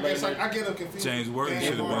 I guess I get him confused. James Worthy Game should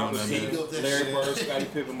have been on Barnes. that He man. built that Larry shit. Bird, Scottie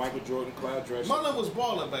Pippen, Michael Jordan, Clyde Drexler, Mullen was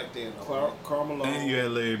balling back then, though. Karl Malone, And you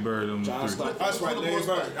had Larry Bird on the John 3. Stockton. That's right, Larry Bird.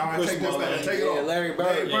 All right, Chris take this Mullin. back. Take it Yeah, off. Larry Bird.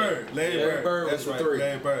 Larry Bird. Larry Bird That's was the right, 3.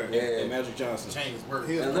 Larry Bird. Yeah. and Magic Johnson. James Bird.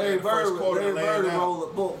 He was And playing Larry the first Bird, quarter Larry laying Bird down.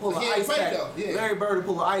 pull an He ain't ice fake, pack. though. Yeah. Larry Bird would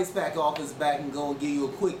pull an ice pack off his back and go and give you a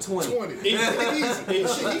quick 20. 20. Shit, he said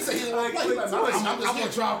he didn't want to play. He like, I'm just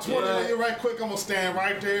gonna drop 20 on you right quick. I'm gonna stand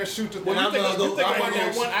right there and shoot the And I'm gonna go. think I'm about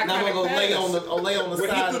that one gonna go iconic lay pass. on the When he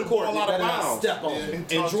side threw of the the court. ball You out of better not bounds. step on it.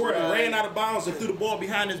 And Jordan Right. ran out of bounds and threw the ball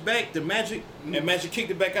behind his back to Magic, and Magic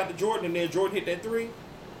kicked it back out to Jordan, and then Jordan hit that three.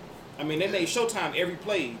 I mean, they made Showtime every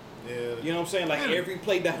play Yeah. You know what I'm saying? Like And- every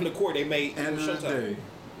play down the court, they made it End was of the showtime. day,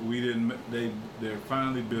 we didn't. They're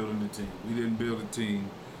finally building a team. We didn't build a team.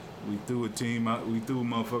 We threw a team out. We threw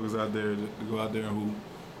motherfuckers out there to go out there and hoop,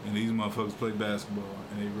 and these motherfuckers play basketball,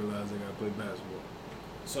 and they realize they gotta play basketball.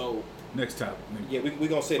 So Next topic. Nigga. yeah, we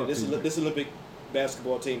gonna say that Fuck these this Olympic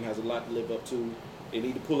basketball team has a lot to live up to. They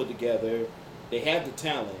need to pull it together. They have the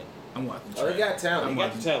talent. I'm watching Oh, they got talent. They I'm got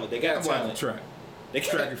watching- the talent. They got I'm the watching talent. track. They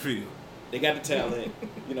Track got, and field. they got the talent.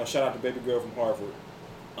 You know, shout out to baby girl from Harvard.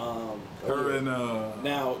 Her and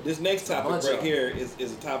Now, this next topic bunch right of here is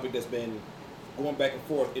a topic that's been going back and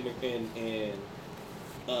forth in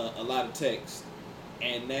a lot of text,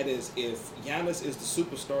 and that is if Giannis is the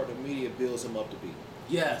superstar the media builds him up to be.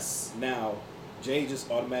 Yes. Now, Jay just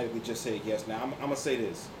automatically just said yes. Now, I'm gonna say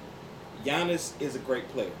this: Giannis is a great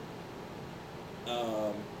player.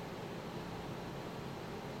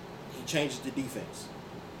 He changes the defense.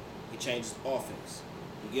 He changes the offense.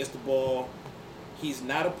 He gets the ball. He's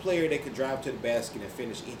not a player that can drive to the basket and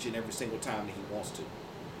finish each and every single time that he wants to.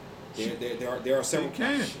 There are several. He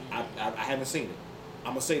can. I haven't seen it.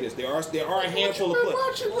 I'm gonna say this: there are a handful of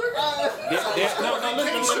players.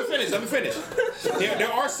 Let me finish.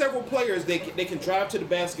 There are several players they can drive to the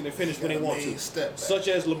basket and finish when they want to, Step back. such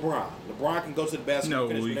as LeBron. LeBron can go to the basket No, and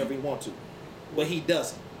finish we- whenever he wants to, but he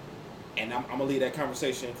doesn't. And I'm gonna leave that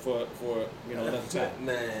conversation for another time.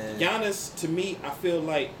 Man. Giannis, to me, I feel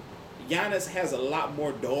like Giannis has a lot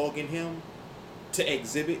more dog in him to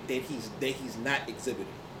exhibit that he's not exhibiting.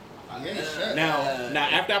 He ain't Shaq. Now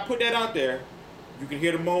after I put that out there, you can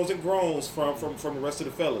hear the moans and groans from the rest of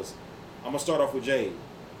the fellas. I'm gonna start off with Jade.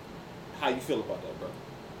 How you feel about that, bro?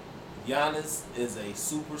 Giannis is a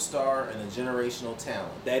superstar and a generational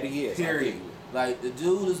talent. That he is. I Period. feel you. Like, the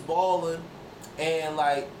dude is balling, and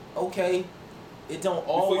like, okay, it don't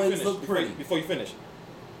always look pretty. Before you finish,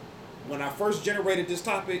 when I first generated this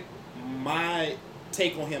topic, my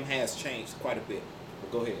take on him has changed quite a bit.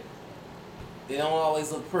 But go ahead. It don't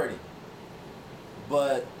always look pretty.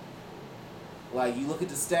 But like, you look at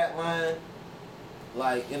the stat line,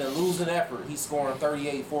 like in a losing effort, he's scoring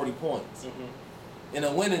 38, 40 points. In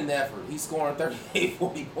a winning effort, he's scoring 38,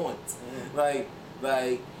 40 points. Like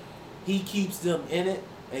he keeps them in it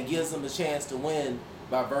and gives them a chance to win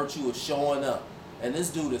by virtue of showing up. And this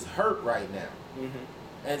dude is hurt right now.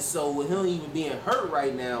 And so with him even being hurt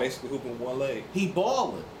right now, Basically hooping one leg. he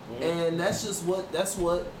balling. And that's just what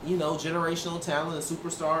generational talent and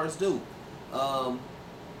superstars do.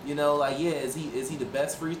 Like, yeah, is he the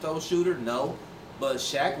best free throw shooter? No. But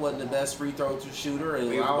Shaq wasn't the best free throw shooter,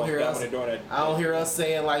 and He was I don't most hear us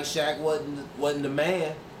saying like Shaq wasn't the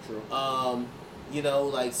man. True.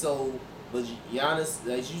 But Giannis,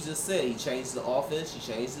 as you just said, he changed the offense, he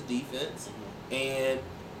changed the defense, and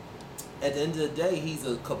at the end of the day, he's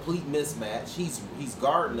a complete mismatch. He's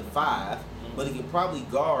guarding the 5, but he can probably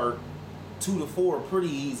guard 2 to 4 pretty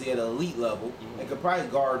easy at an elite level, and could probably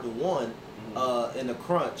guard the 1 in the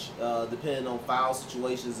crunch, depending on foul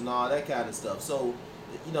situations and all that kind of stuff. So,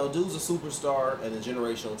 dude's a superstar and a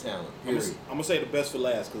generational talent. I'm Period. gonna say the best for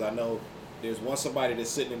last because I know there's somebody that's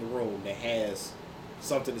sitting in the room that has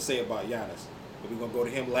something to say about Giannis, but we're gonna go to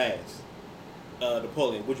him last.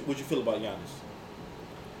 Napoleon, what you feel about Giannis?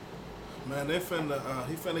 Man, he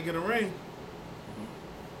finna get a ring.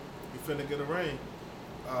 He finna get a ring.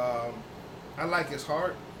 I like his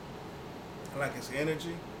heart. I like his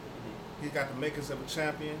energy. He got the makings of a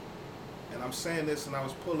champion. And I'm saying this, and I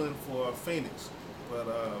was pulling for Phoenix, but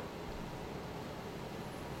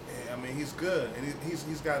yeah, I mean, he's good, and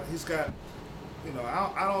he's got.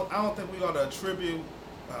 I don't think we ought to attribute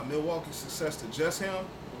Milwaukee's success to just him,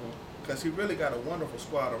 because he really got a wonderful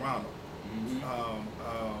squad around him.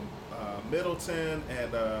 Middleton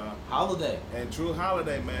and Holiday. and Drew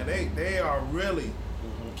Holiday, man, they are really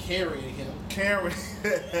Carrying him. carrying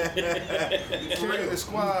the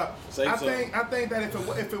squad. Say I so. think that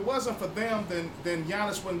if it wasn't for them, then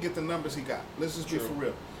Giannis wouldn't get the numbers he got. Let's just be True. for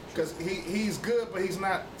real, because he's good, but he's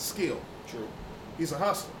not skilled. True. He's a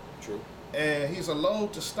hustler, True. and he's a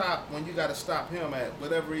load to stop when you got to stop him at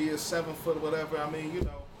whatever he is, 7 foot, whatever. I mean,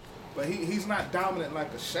 but he's not dominant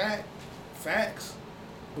like a Shaq. Facts,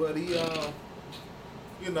 but he a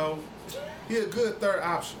good third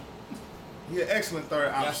option. He an excellent third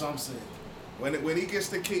option. That's what I'm saying. When he gets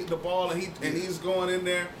to kick the ball and he's going in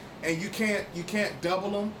there, and you can't double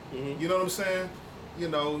him. You know what I'm saying? You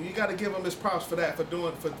got to give him his props for that, for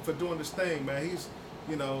doing this thing, man. He's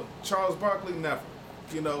Charles Barkley never.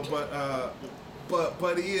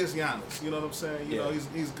 But he is Giannis. You know what I'm saying?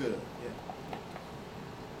 He's good. Yeah.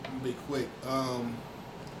 I'm gonna be quick. The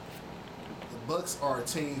Bucks are a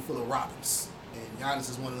team full of Robins, and Giannis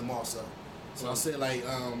is one of them also. So I said like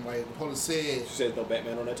the opponent said You said no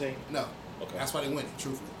Batman on that team? no. Okay. That's why they win it,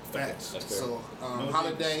 truthfully. Facts. That's fair. So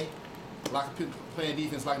Holiday, locking people playing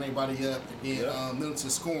defense, locking everybody up, and then Middleton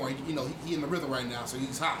scoring. He in the rhythm right now, so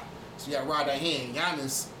he's hot. So you got to ride that hand.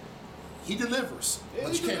 Giannis, he delivers,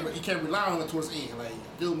 but you can't rely on him towards the end. Like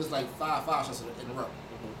dude missed like 5 shots in a row.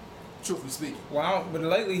 Truthfully speaking. Well, but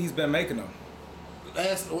lately he's been making them.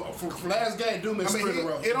 From last game, dude missed 3 in a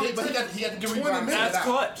row. But he had to give 20 minutes. That's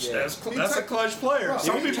clutch. Yeah. That's a clutch player. Bro,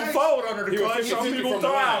 Some he people takes- fold under the he was clutch. Some 50 people from the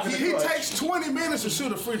thrive. line. in the He clutch. takes 20 minutes to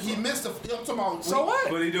shoot a free throw. He missed I'm talking about. So what?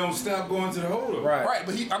 But he don't stop going to the holder. Right. Right,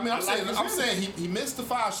 but I'm saying he missed the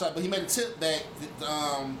 5 shot, but he made a tip that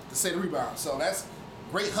to save the rebound. So that's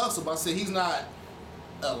great hustle. But I said he's not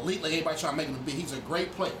elite like everybody trying to make him be. He's a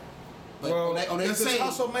great player. But Well, on that Does this team,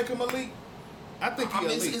 also make him elite? I think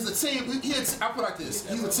he's elite. it's a team. I put it like this.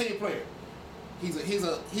 He's a team player.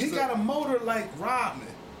 He got a motor like Rodman.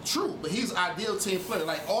 True, but he's an ideal team player.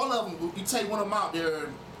 Like all of them, you take one of them out there,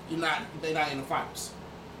 they're not in the finals.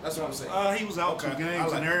 That's what I'm saying. He was out Okay, 2 I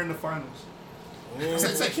games like and they're in the finals.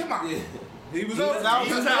 Take him out. He was He was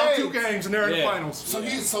out. out 2 games and they're in the Yeah. finals. So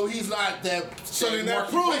he's not that. So then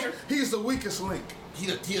that marquee proves player. he's the weakest link He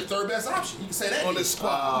the third best option. You can say that. on this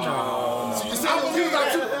squad. So you say he was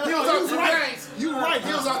out 2 games. You right.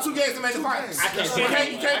 He was out 2 games to make the finals. I can't You say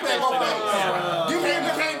that. You can't play both ways. You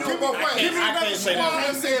can't do it both ways. I can't say that. You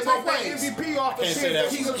can't say it both ways. MVP off the Can't say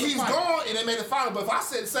shit. that. He's gone and they made the final. But if I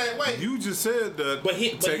said the same way, You just said that But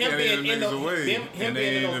take him any of being them in niggas away him and they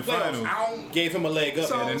being ain't in in those the playoffs, finals. I don't. gave him a leg up.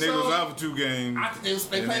 And the nigga was out for 2 games. I think they and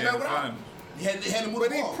played they better in the without him. finals. He had to move But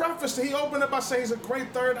the he ball. prefaced it. He opened up by saying he's a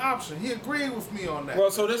great third option. He agreed with me on that.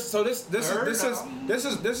 Well, this is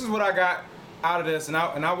what I got out of this, and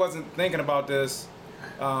I wasn't thinking about this.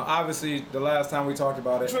 Obviously, the last time we talked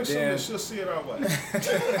about it. Drink some of then- this, you'll see it our way.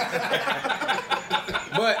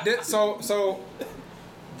 But so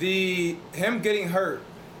him getting hurt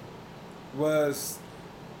was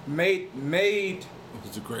made. It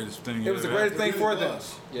was the greatest thing. It was the greatest thing for them.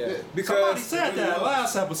 Yeah, Somebody because said that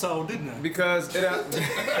last episode, didn't they? because it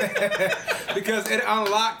because it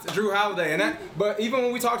unlocked Drew Holiday, and that. But even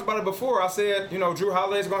when we talked about it before, I said Drew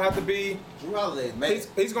Holiday's gonna have to be. Drew Holiday, man.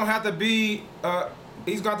 He's gonna have to be.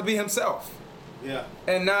 He's got to be himself, Yeah.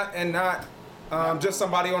 and not just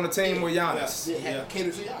somebody on the team with Giannis. Yeah,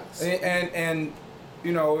 cater to Giannis. And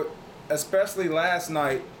especially last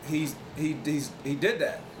night, he did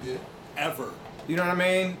that. Yeah. Ever. You know what I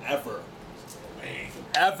mean? Ever.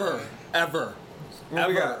 What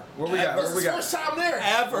we got? It's his first time there.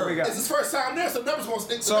 What we got? It's his first time there, so numbers gonna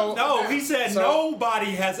stick. So- No, he said So-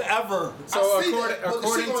 nobody has ever. So I see according that, but the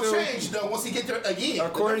shit according gonna to change though once he get there again.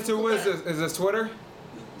 according to what is this Twitter?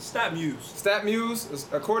 StatMuse. StatMuse.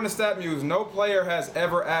 According to StatMuse, no player has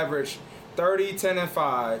ever averaged 30, 10, and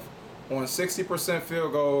 5 on 60%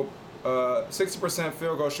 field goal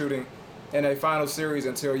shooting in a final series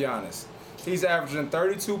until Giannis. He's averaging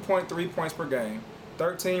 32.3 points per game,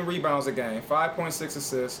 13 rebounds a game, 5.6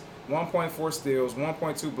 assists, 1.4 steals,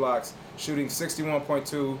 1.2 blocks, shooting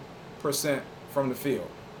 61.2% from the field.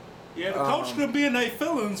 Yeah, the coach could be in their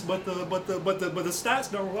feelings, but the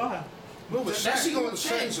stats don't lie. That shit gonna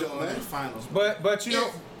change though, man. Finals. But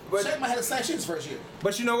Shaq might have the same shit his first year.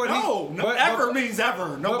 but you know what? Ever means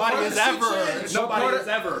ever. Nobody part is of the ever. shit changed. Nobody is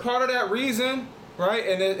ever. Part of that reason, right?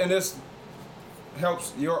 And this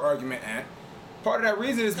helps your argument, Ant. Part of that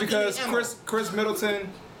reason is because Chris Middleton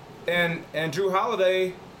and Drew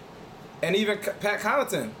Holiday and even Pat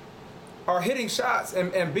Connaughton are hitting shots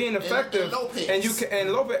and being effective.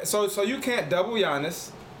 And Lopez. So you can't double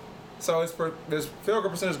Giannis. So his field goal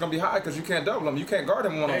percentage is gonna be high because you can't double him. You can't guard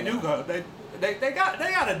him one They on do one. go. They got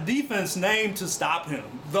a defense named to stop him.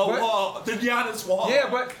 The wall, the Giannis wall. Yeah,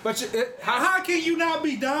 but how can you not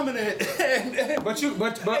be dominant?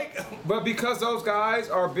 but because those guys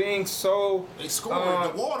are being so They score.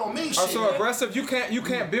 The wall don't mean are shit. so aggressive, you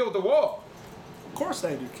can't build the wall. Of course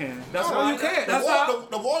they do can. That's No, why you can't.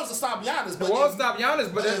 The wall is to stop Giannis. The wall stop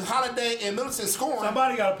Giannis, but if Holiday and Middleton scoring,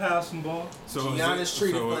 Somebody got to pass some ball. So Giannis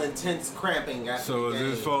treated for intense cramping after so the is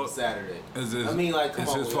game his fault- Saturday. Is it, I mean, like, come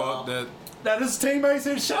it's on, his fault y'all. that That his teammates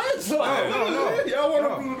hit shots. Like, no. Y'all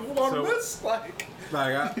want to So- miss? Like,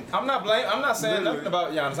 I'm not saying nothing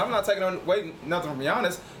about Giannis. I'm not taking away nothing from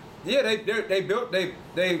Giannis. Yeah,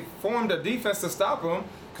 they formed a defense to stop him,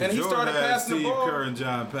 and he Jordan started had passing the Steve ball. Kerr and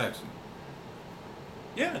John Paxson.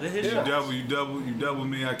 yeah, they hit You shots. double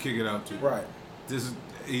me, I kick it out too. Right. This is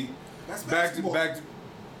that's back basketball. to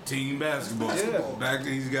team basketball. Basketball. Back to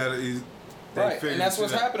he's Right, figured and that's shit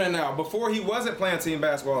what's out. happening now. Before he wasn't playing team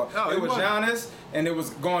basketball. No, it he was wasn't. Giannis, and it was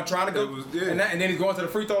trying to go, It was- yeah. and then he's going to the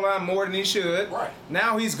free throw line more than he should. Right.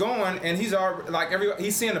 Now he's going, and he's already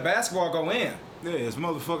he's seeing the basketball go in. Yeah, it's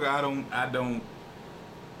motherfucker. I don't.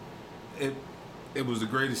 It was the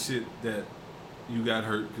greatest shit that you got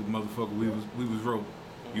hurt because motherfucker we was rolled.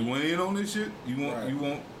 You went in on this shit. You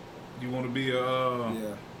want to be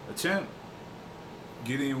a champ.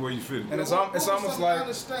 Get in where you fit. And it's What was almost some like kind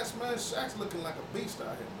of stats, man. Shaq's looking like a beast out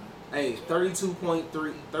here, man. Hey, 32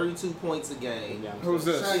 points a game. who's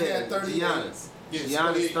this? Shaq had 38. Giannis. Yes,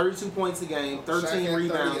 Giannis, 38. 32 points a game, Shaq 13 had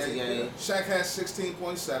rebounds a 38, game, yeah. Shaq has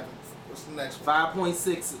 16.7. What's the next one?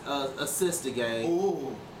 5.6 assists a game,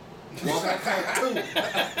 Ooh. Shaq had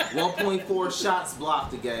 2. 1.4 shots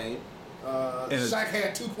blocked a game, And it's- Shaq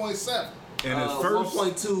had 2.7. And his first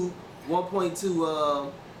 1.2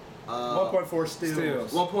 1.4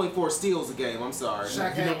 steals. 1.4 steals a game. I'm sorry.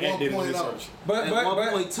 Shaq You know, had Ant did his 1.0. research. But And but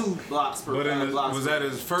 1.2 blocks per But blocks was per that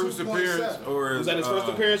game. his first 2.7. appearance or Was that his first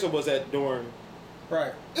appearance or was that during?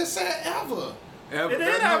 right. It said ever. It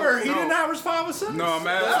didn't ever. He didn't average 5 assists. No, I'm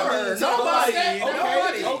asking.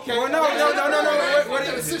 Nobody. Okay. Well, no.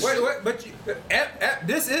 Assist. Wait. But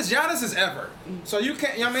this is Giannis's ever. So you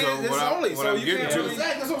can't. I mean, So it's what only. what So I'm you getting can't. to- Really,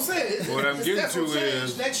 Exactly, that's what I'm saying. What I'm getting That's what to I'm saying.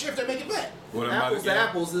 is- Next year if they make it back. What I'm Apples to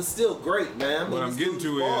apples is still great, man. I mean, What I'm this getting dude's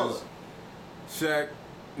to balling. is Shaq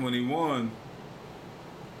when he won.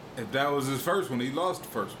 If that was his first one, he lost the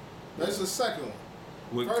first That's the second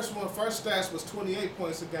one. one. First stats was 28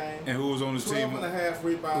 points a game. And who was on his 12 team? and a half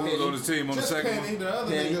rebounds. Who was on his team on the Just second Penny. one? The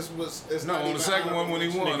other Penny. niggas was. It's No, not on the even second one when he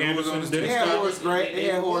won, Nick who was on his Anderson, team? They had Horace Grant. They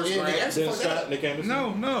had Horace Yeah, Grant. yeah. Then Scott, Nick Anderson.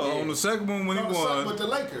 No, on the second one when he With won, the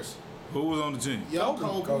Lakers. who was on the team? Young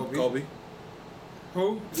Kobe. Kobe.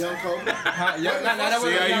 who? Young Kobe. That See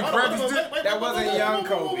wasn't how you young prefaced it? That wasn't young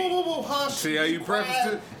Kobe. Hush, See how you be prefaced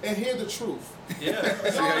quiet, it? And hear the truth. Yeah.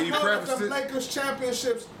 See how you Y'all know that prefaced the it? Lakers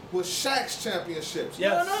championships was Shaq's championships.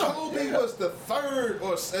 Yes. Kobe was the third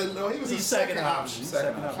or no, he was the He's second second option.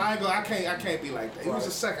 Second option. I can't be like that. He was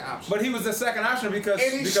the second option. But he was the second option because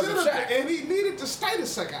And he of should Shaq. have, and he needed to stay the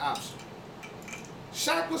second option.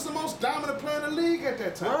 Shaq was the most dominant player in the league at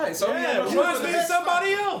that time. Right. So he had Yeah, no he choice must but be to-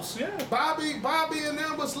 somebody else. Yeah. Bobby and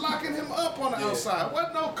them was locking him up on the outside.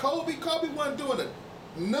 Wasn't no Kobe. Kobe wasn't doing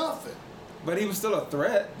nothing. But he was still a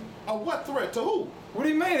threat. A what threat? To who? What do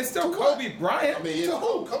you mean? It's still To what? Kobe Bryant. To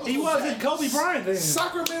who? He wasn't Kobe Bryant then.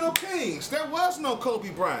 Sacramento Kings. There was no Kobe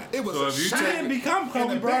Bryant. It was So a if you He Shaq didn't become and Kobe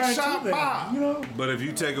a big Bryant shot too then. Bob. You know? But if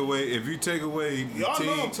you take away the Y'all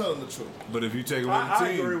know I'm team, telling the truth. but if you take away I the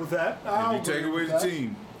agree team, with that. if you take away the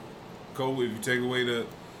team, Kobe, if you take away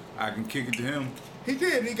I can kick it to him. He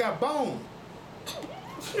did. And he got boned.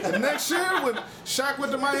 The next year, when Shaq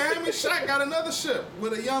went to Miami, Shaq got another ship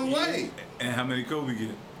with a young Wade. And how many Kobe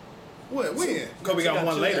get? When? Kobe got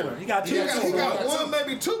one later. He got He two. got one,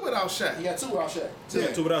 maybe two without Shaq. He got 2 without Shaq. Yeah.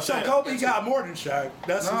 Two without Shaq, Shaq. Kobe got more than Shaq.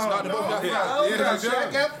 That's his No, not Yeah, that's Shaq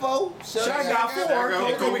young. got 4. Shaq got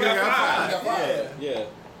 4. Kobe got five. He got 5. Yeah.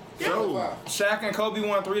 So, Shaq and Kobe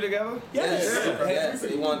won 3 together. Yes, Yeah. yes,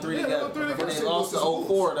 they won 3 Yeah, they together. won 3 together. And they lost to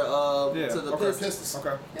 04 to the Pistons. Pistons.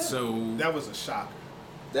 Okay. so, That was a shocker.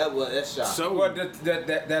 That's shot. so, What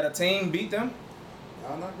that a team beat them?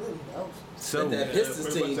 No, not really. That was so, that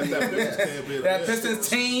Pistons team. That Pistons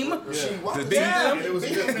team Rasheed Wallace. beat them. It was a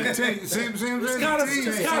good the team, seems kinda- team. it's See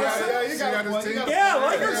kinda- how you got his one, team? you got Yeah,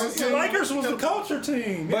 Yeah, Lakers was the culture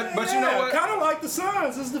team. But you know what? Kind of like the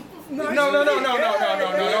Suns. Is the No, don't do that. Don't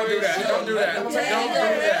do that. Don't do that. Don't do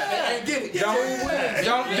that. And get it.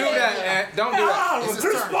 Don't do that, Ant. Don't do that.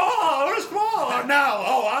 Oh, Chris Paul. Now,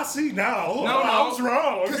 I see now. Oh, No, I was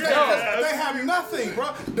wrong. Because Yeah. they have nothing, bro.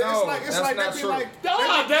 No, It's that's like not they be true. like,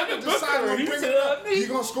 Ah, Devin decide Booker. who bring it up. You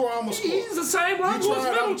gonna score? I'm gonna score. He's the same level as tried,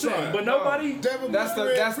 I'm Middleton, trying. but nobody. Devin That's Booker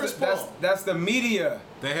and the Chris Paul. that's the media.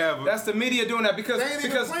 They have, That's the media doing that because They ain't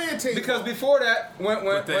even playing team because ball. before that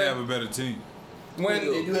but they have a better team. when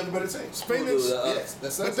They do have a better team. Phoenix, Yes,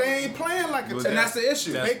 but they ain't playing like a But team. and that's the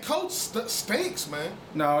issue. That's- They coach stinks, man.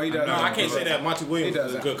 No, he doesn't. No, I can't say that. Monty Williams He is a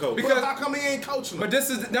doesn't. good coach. Because- But how come he ain't coaching them? But this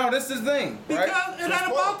is the thing, right? Because it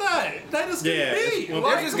ain't about that. They just Yeah, get it's beat. one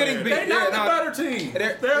They're just getting beat. They're not Yeah, no. the better team.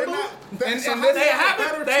 They're- They're not. and- So and how this- They they a better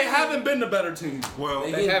haven't. They team? haven't been the better team. Well,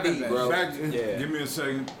 They They get haven't beat, been. bro. back, Yeah. give me a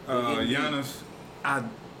second. getting beat. Giannis,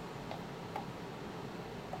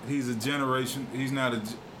 he's a generation. He's not a.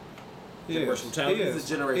 He is. Generational talent. He is.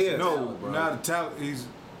 He's a generational He is. No, talent, bro. not a talent.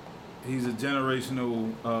 He's a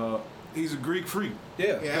generational. He's a Greek freak.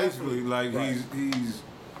 Yeah. Yeah. Basically, like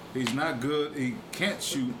he's not good. He can't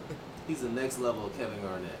shoot. He's the next level of Kevin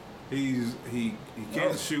Garnett. He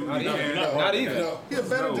can't shoot. Not He even. can't. Not even. He a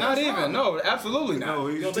better No. Not even. No, absolutely not. No,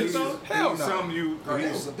 he's think so? Hell he's no. something you.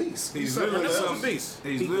 Cardell's a beast. He's Cardell's literally a something. beast.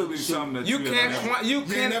 He's literally something that You can't. You ain't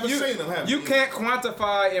can't. never seen him, have You you? can't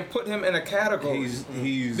quantify and put him in a category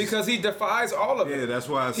He's because he defies all of yeah. it. That's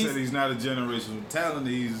why I said He's- he's not a generational talent.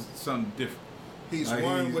 He's something different. He's Like,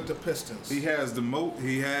 one he's- with the Pistons. He has the moat.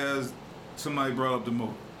 He has. Somebody brought up the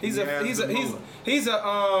moat. He's He a has he's the a he's moat. he's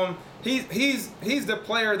a he's the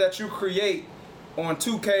player that you create on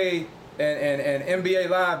 2K and NBA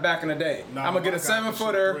Live back in the day. Nah, I'm gonna get a my guy can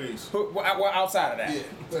 7-footer. shoot threes. Well, outside of that,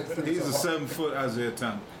 Yeah. He's a 7-foot Isaiah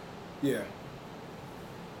Thomas. yeah.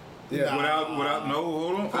 Nah. Without no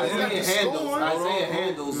hold on. Isaiah handles. Hold on. Isaiah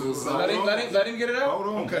handles was. Let him get it out. Hold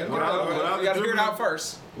on. Okay. Without You the gotta figure it dribbling- out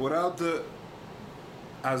first. Without the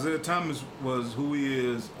Isaiah Thomas was who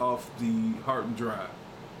he is off the heart and drive.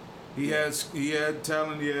 He had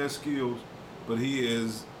talent, he has skills, but he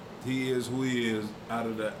is who he is out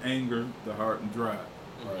of the anger, the heart and drive.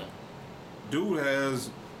 Right. Dude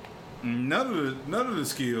has none of the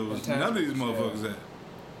skills, none of these motherfuckers have.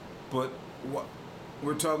 But what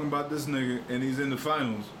we're talking about this nigga and he's in the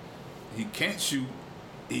finals. He can't shoot,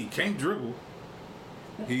 he can't dribble.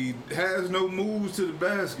 He has no moves to the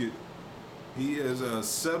basket. He is a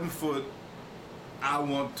 7-foot. I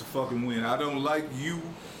want to fucking win. I don't like you.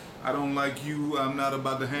 I'm not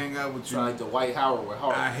about to hang out with you. Like the White Howard with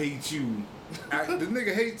Hart. I hate you. The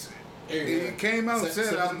nigga hates. He came out and said,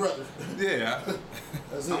 his I'm, brother. "Yeah."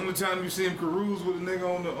 That's The it. only time you see him carouse with a nigga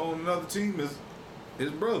on another team is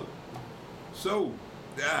his brother. So,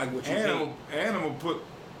 I'm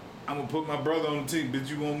gonna put my brother on the team. Did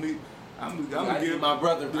you want me? I'm I gonna need give my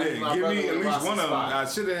brother. I Yeah, need my give brother me at with a least roster one of them. spot. I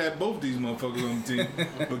should have had both these motherfuckers on the team,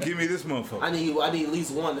 but give me this motherfucker. I need at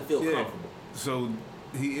least one to feel Yeah. comfortable. So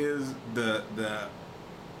he is the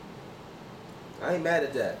I ain't mad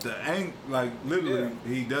at that. like literally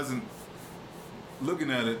he doesn't looking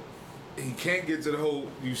at it. He can't get to the hole.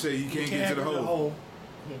 You say he can't get to the hole.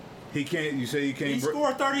 He can't. You say he can't. He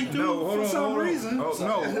scored 32 for some reason. Oh,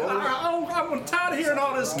 no. I'm tired of hearing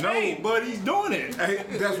all this No. tape, but he's doing it. Hey,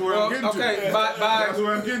 that's where Well, I'm getting okay, to. by That's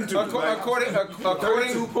where I'm getting to. Like,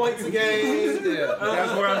 according 2 points a game. yeah.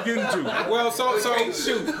 that's where I'm getting to. Well, so he's This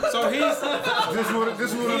is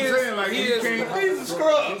what I'm saying. Like he can't. He's a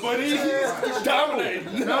scrub, but he's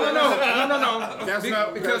dominating. no. That's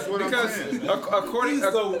because what I'm saying. according He's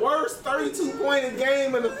the worst 32-point a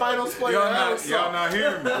game in the finals player Y'all ever not saw.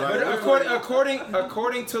 hearing me. Like,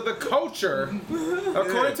 according to the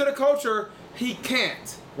culture, he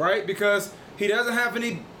can't, right? Because he doesn't have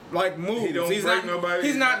any like moves. He don't he's break not, nobody.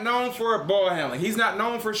 He's not known for ball handling. He's not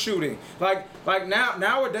known for shooting. Like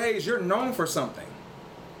nowadays, you're known for something.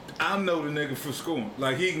 I know the nigga for scoring.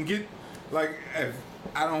 Like he can get, like if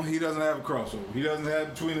he doesn't have a crossover. He doesn't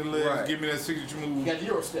have between the legs. Right. Give me that signature move. You got the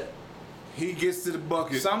Euro step. He gets to the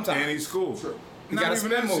bucket Sometimes. and he scores. True. He Not got a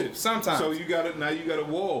even spin that move. shit. Sometimes. So you got it. Now you got a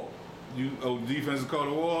wall. Defense is called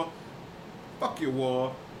a wall. Fuck your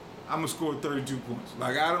wall. I'm gonna score 32 points.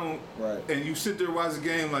 Like I don't. Right. And you sit there and watch the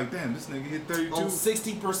game like, damn, this nigga hit 32. On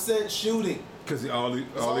 60% shooting. Because all they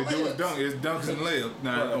do is dunk. It's dunks and layups.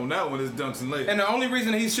 Now Right. on that one, it's dunks and layups. And the only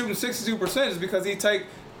reason he's shooting 62% is because he take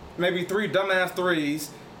maybe 3 dumbass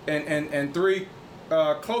threes and 3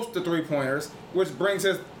 close to 3-pointers, which brings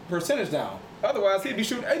his percentage down. Otherwise, he'd be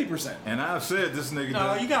shooting 80%. And I've said this nigga. No,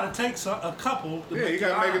 does- you got to take a couple. To Yeah, you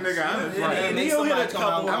gotta make a nigga honest. Yeah, Right. and He'll hit a somebody come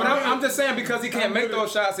couple. out- I mean, I'm just saying because he can't make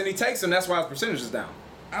those shots and he takes them, that's why his percentage is down.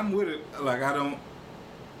 I'm with it. Like I don't.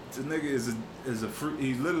 The nigga is a freak.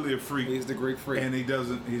 He's literally a freak. He's the Greek freak. And he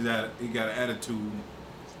doesn't. He got an attitude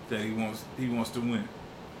that he wants to win.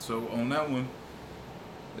 So on that one,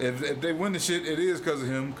 if they win the shit, it is because of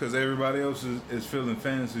him. Because everybody else is feeling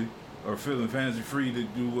fancy or feeling fancy free to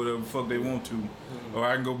do whatever the fuck they want to, or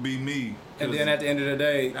I can go be me. And then at the end of the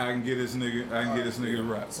day, I can get this nigga. I can get this nigga to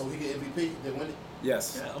rap. So he get MVP, then win it.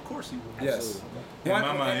 yes. Yeah, of course he will. Yes. In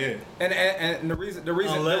my mind, yeah. And the reason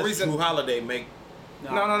Unless Drew Holiday make. no.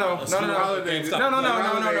 Drew Holiday- No, Holiday-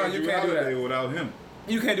 you Drew can't do Holiday that. Without him.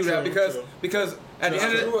 You can't do that because at the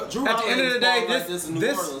end of the day, this in New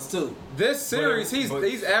Orleans too. this series But-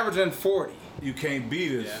 he's averaging 40. You can't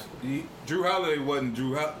beat us. Drew Holiday wasn't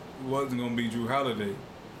gonna be Drew Holiday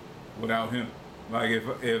without him. Like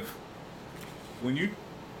if when you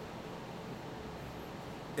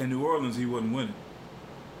in New Orleans he wasn't winning.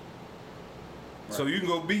 So you can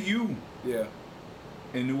go beat you Yeah.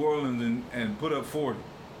 in New Orleans and put up 40,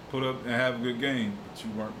 put up and have a good game, but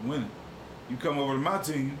you weren't winning. You come over to my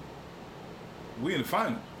team, we in the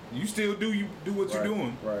final. You still do what you're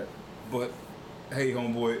doing. Right. But hey,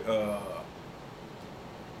 homeboy,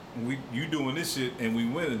 you doing this shit and we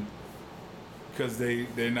winning. because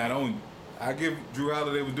they're not on you. I give Drew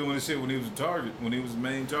Holiday was doing this shit when he was a target, when he was the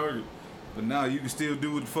main target. But now you can still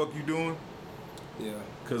do what the fuck you doing Yeah.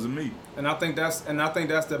 because of me. And I think that's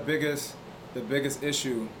the biggest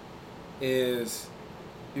issue is,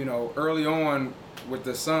 you know, early on with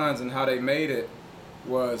the Suns and how they made it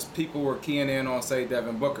was people were keying in on, say,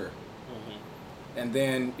 Devin Booker. And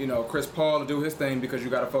then, you know, Chris Paul to do his thing because you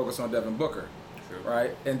got to focus on Devin Booker,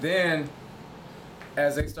 right? And then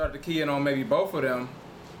as they started to key in on maybe both of them,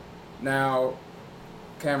 now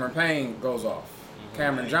Cameron Payne goes off.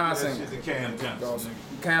 Cam Johnson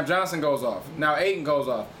goes off. Now Ayton goes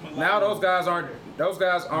off. Now those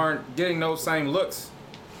guys aren't getting those same looks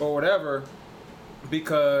or whatever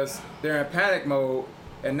because they're in panic mode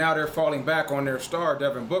and now they're falling back on their star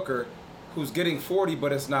Devin Booker, who's getting 40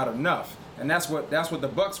 but it's not enough. And that's what the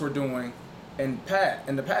Bucks were doing in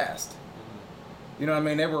the past. You know what I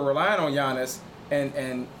mean? They were relying on Giannis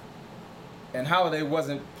and Holiday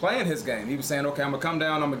wasn't playing his game. He was saying, okay, I'm going to come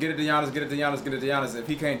down, I'm going to get it to Giannis. If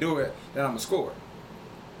he can't do it, then I'm going to score.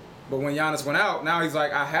 But when Giannis went out, now he's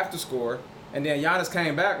like, I have to score. And then Giannis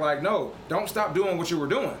came back like, no, don't stop doing what you were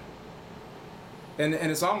doing. And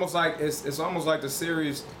it's almost like the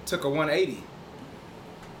series took a 180.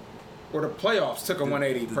 Or the playoffs took a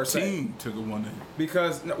 180 per se. The team took a 180.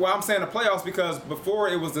 Because, well, I'm saying the playoffs because before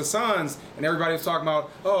it was the Suns and everybody was talking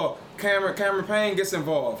about, oh, Cameron Payne gets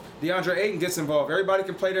involved, DeAndre Ayton gets involved. Everybody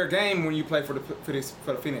can play their game when you play for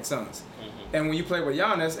the Phoenix Suns. And when you play with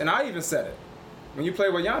Giannis, and I even said it, when you play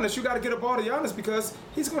with Giannis, you got to get a ball to Giannis because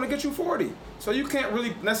he's going to get you 40. So you can't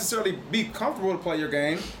really necessarily be comfortable to play your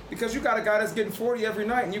game because you got a guy that's getting 40 every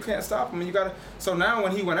night and you can't stop him. And so now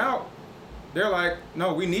when he went out, they're like,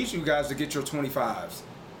 no, we need you guys to get your 25s.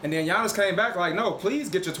 And then Giannis came back like, no, please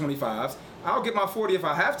get your 25s. I'll get my 40 if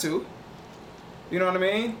I have to. You know what I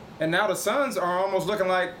mean? And now the Suns are almost looking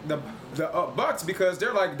like the Bucks because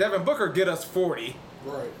they're like, Devin Booker, get us 40.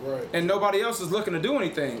 Right. And nobody else is looking to do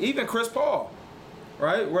anything. Even Chris Paul,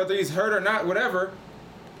 right? Whether he's hurt or not, whatever.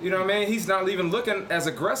 You know what I mean? He's not even looking as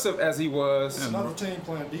aggressive as he was. It's another team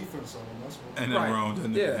playing defense on him. That's what. And then wrong,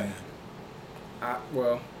 didn't it?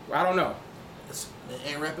 Well, I don't know.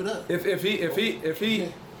 And wrap it up. If he Yeah,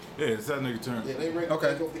 it's that nigga turn. Yeah, they ready to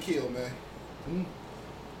take off the kill, man.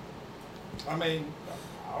 I mean,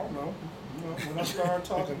 I don't know. You know, when I started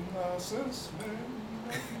talking sense, man,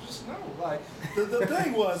 you just know. Like the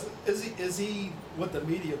thing was, is he what the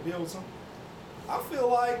media builds him? I feel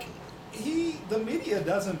like the media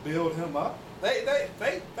doesn't build him up. They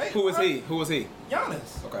Who is he?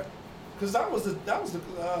 Giannis. Okay. Because that was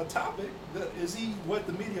the topic. Is he what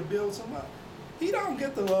the media builds him up? He don't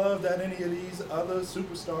get the love that any of these other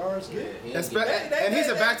superstars get. And he's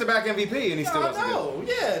a back-to-back MVP, and he still doesn't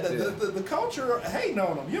get it. Yeah, the culture hating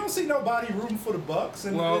on him. You don't see nobody rooting for the Bucks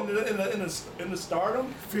in the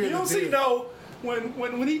stardom. You don't see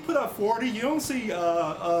when he put up 40. You don't see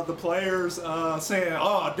the players saying,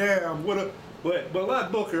 "Oh, damn, what a." But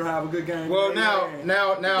let Booker have a good game. Well, now,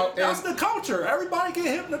 that's the culture. Everybody get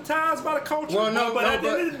hypnotized by the culture. Well, but at the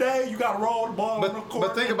end of the day, you got to roll the ball on the court.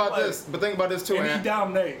 But think about this. But think about this too, and Ant. he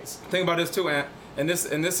dominates. Think about this too, Ant. And this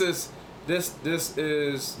is,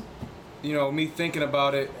 you know, me thinking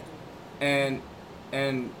about it, and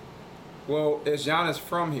well, is Giannis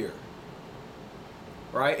from here?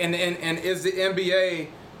 Right? And is the NBA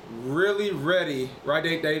really ready?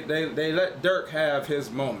 Right? They let Dirk have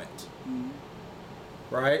his moment.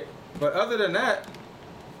 Right, but other than that,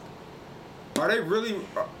 are they really?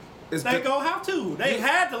 They gonna have to. They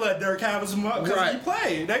had to let Dirk have his because Right. he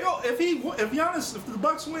played. They go if the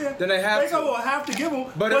Bucks win, then they have to. gonna have to give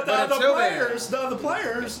him. But the other until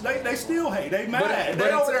players, they still hate. They mad. But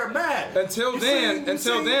they over there mad.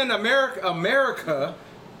 Until then, America,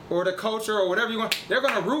 or the culture or whatever you want, they're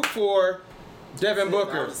gonna root for Devin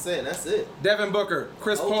Booker. I was saying, that's it. Devin Booker,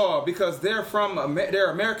 Chris Paul, because they're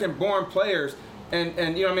American-born players.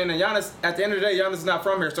 And you know what I mean? And Giannis, at the end of the day, Giannis is not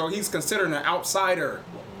from here, so he's considered an outsider.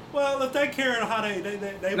 Well, if they care how they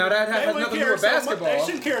now that has nothing to do with basketball. They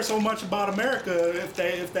shouldn't care so much about America if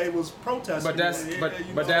they was protesting.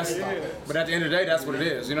 But at the end of the day, that's what it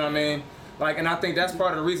is. You know what I mean? Like, and I think that's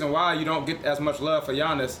part of the reason why you don't get as much love for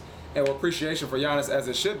Giannis and appreciation for Giannis as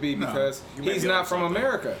it should be, because he's not from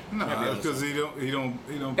America. No, because he don't.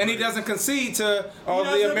 And he doesn't concede to all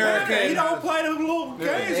the American. He don't play the little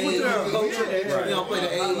games with them. Right. He don't play the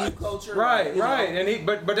AAU culture. Right. And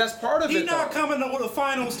but that's part of it. He's not coming to the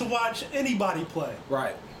finals to watch anybody play.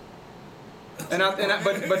 Right.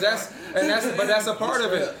 But that's a part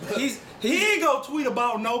of it. He ain't gonna tweet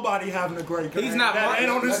about nobody having a great career. He's not. That ain't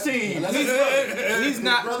on his team. He's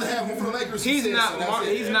not. Brother have one for the Lakers. He's success, not. and that's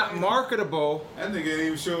it. He's not marketable. That nigga ain't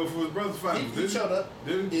even show up for his brother's finals. He showed up.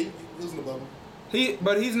 Did he? He was in the bubble.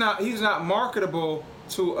 But he's not marketable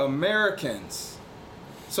to Americans.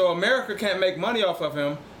 So America can't make money off of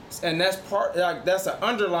him, and that's an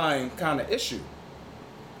underlying kind of issue.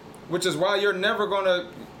 Which is why you're never gonna,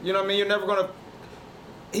 you know what I mean? You're never gonna.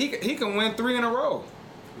 He can win 3 in a row.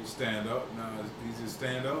 He stand up. No, he's just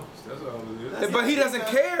stand up. That's all it is. But he doesn't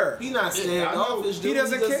care. He not standoffish, dude. He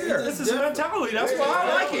doesn't care. This is a mentality. That's why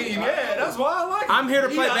I like him. Yeah, that's why I like him. I'm here to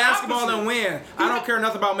He play the basketball opposite. and win. I don't care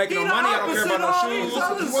nothing about making He no the money. I don't care opposite about of no all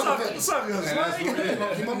shoes. these other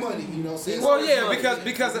suckers, Keep my money, you know what I'm saying? Well, yeah,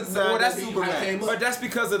 because well, that's Superman. but that's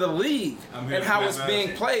because of the league I'm here and to how play it's my being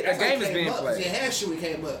team. played. The That's how game he is came being up. He played. had shit when he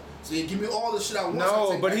came up. So you give me all the shit I want.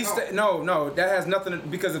 No, but he's no. That has nothing to,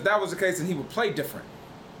 because if that was the case, then he would play different.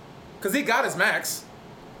 Because he got his max.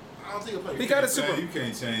 I don't think he'll play. He got a super. You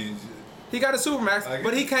can't change. He got a super max,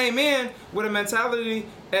 but he came in with a mentality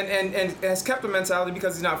and has kept a mentality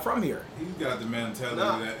because he's not from here. He's got the mentality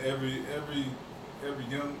that every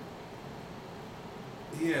young.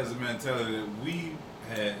 He has a mentality that we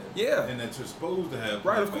had. Yeah. And that you're supposed to have.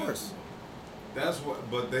 Right, of playing course. basketball. That's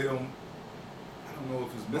what, but they don't. I don't know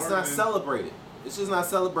if it's. It's not marketing. celebrated. It's just not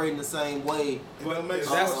celebrating the same way. But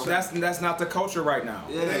That's not the culture right now.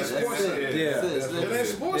 Yeah, that's it. Yeah. It ain't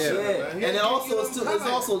sports Yeah. center, Yeah, man. and He it ain't also give you is them too. It's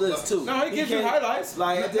also this too. No, he gives you can't- highlights.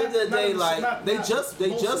 Like at the end of the day, like they just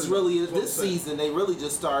most really of this them. season they really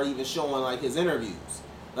just started even showing like his interviews.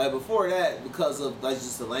 Like before that, because of like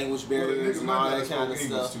just the language barriers and all that kind of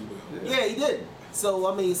stuff. Yeah, he didn't.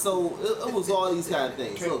 So I mean, it was all these kind of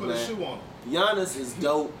things. Can't Look, put a man, shoe on him. Giannis is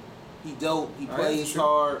dope. He dope. He Right, plays true.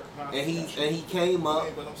 hard, and he came up. Yeah,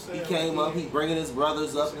 but I'm saying, He came like, up. He bringing his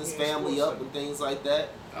brothers up and his family up and things like that.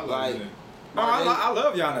 I love Like, it. Oh, I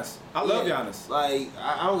love Giannis. I love yeah, Giannis. Like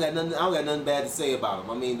I don't got nothing bad to say about him.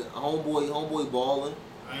 I mean, homeboy balling.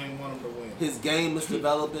 I ain't want him to win. His game is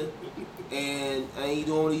developing, and he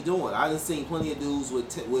doing what he doing. I done seen plenty of dudes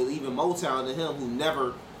with even more talent than him who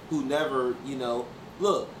never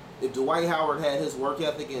look. If Dwight Howard had his work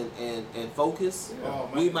ethic and focus, Oh,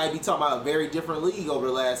 man. we might be talking about a very different league over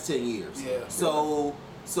the last 10 years. Yeah. So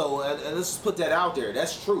and let's just put that out there.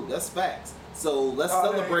 That's true. That's facts. So let's No,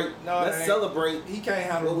 it celebrate. ain't. No, it let's ain't. He He can't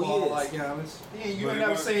handle the What he ball is. like Giannis. You But ain't he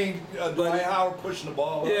never was- seen Dwight Howard pushing the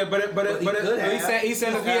ball. Yeah, but he could he have. said He's if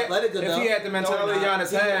athletic he enough. had the mentality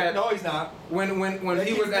Giannis had No, he's not. when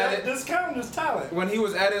he was at it Discounting his talent. when he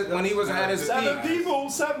was at his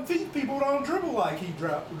peak. 7 feet people don't dribble like he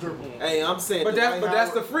dribble. Hey, I'm saying. But Dwight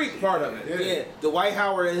that's the Howard- freak part of it. Yeah, Dwight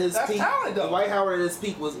Howard at his That's peak. talent, though. Dwight Howard at his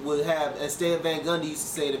peak would have, as Stan Van Gundy used to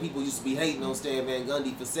say, that people used to be hating on Stan Van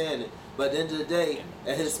Gundy for saying it. But at the end of the day,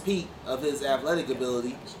 at his peak of his athletic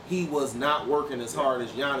ability, he was not working as hard as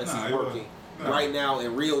Giannis Nah, is he working wasn't. Nah. right now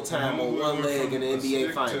in real time on one leg in the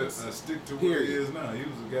NBA Finals. Stick to what Period. he is now. He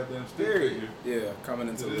was a goddamn stick Period. figure. Yeah, coming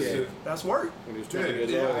into To the this game. shit. That's work. When he was Yeah, 20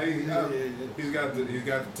 years old. he's got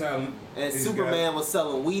the talent. And He's Superman was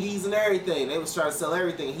selling Wheaties and everything. They was trying to sell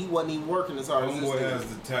everything. He wasn't even working as hard as this Homeboy dude. has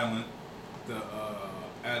the talent, the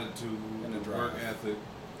attitude, And the the drive. work ethic,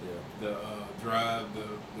 Yeah. the drive,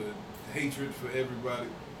 the hatred for everybody.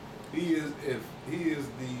 He is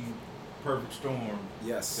the perfect storm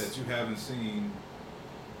Yes. that you haven't seen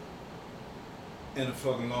in a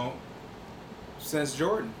fucking long. Since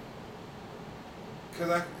Jordan. Cause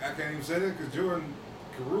I can't even say that because Jordan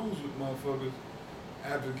caroused with motherfuckers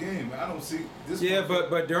after the game. I don't see this. Yeah, motherfucker-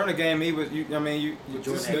 but during the game he was. This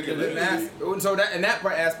nigga- So that and that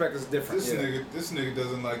aspect is different. This Yeah. this nigga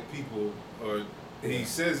doesn't like people, or he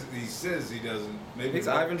says he doesn't. Maybe He's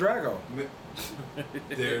Ivan Drago.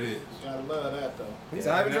 There it is. Gotta love that though. He's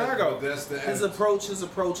Ivan Drago. That's the His attitude. approach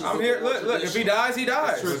is. I'm here. Look. If he dies, he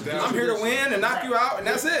dies. That's true. I'm here to win and knock you out, and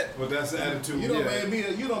that's it. But that's the attitude. You don't yeah.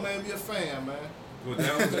 made me a fan, man. But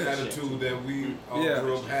that was the attitude that we all Yeah.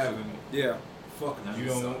 grew up having. Yeah. Fuck him. You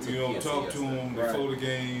That's don't something talk to PTSD. him Right. before the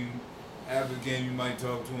game. After the game, you might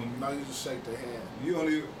talk to him. Now you just shake their hand. You don't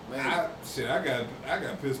even. Man. I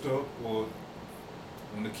got pissed off. Or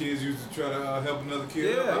when the kids used to try to help another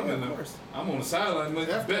kid, Yeah, up, yeah, of course. I'm on the sideline. Like,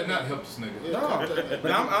 you better not help this nigga. Yeah. No,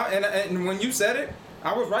 but and when you said it,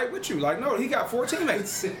 I was right with you. Like, no, he got 4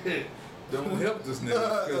 teammates. Don't help this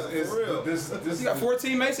nigga. 'Cause it's, For real. this He got 4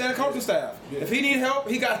 teammates and a coaching staff. If he need help,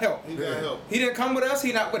 he got help. He got help. He didn't come with us.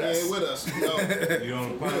 He not with He us. ain't with us. No. You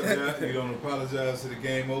don't apologize. You don't apologize to the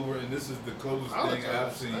game over, and this is the closest thing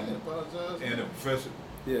I've seen I ain't apologize. in a profession.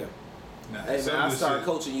 Yeah. Nah, Hey man, some I of the started shit-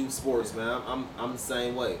 coaching youth sports, man. I'm the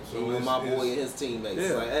same way. So Even with it's- my boy it's- and his teammates. It's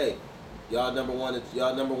Yeah. like, hey, y'all number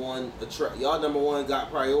one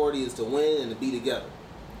got priority is to win and to be together.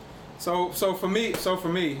 So for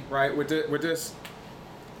me, right, with this,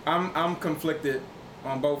 I'm conflicted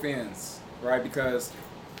on both ends, right? Because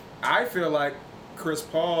I feel like Chris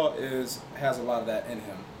Paul has a lot of that in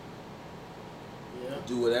him.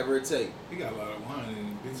 Do whatever it takes. He got a lot of wine in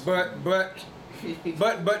him, bitch.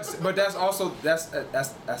 But that's also that's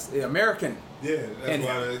the American. Yeah, that's in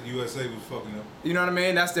why him. the USA was fucking up. You know what I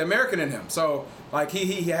mean? That's the American in him. So like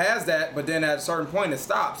he has that, but then at a certain point it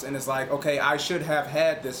stops, and it's like, okay, I should have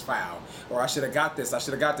had this foul, or I should have got this.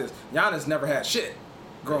 Giannis never had shit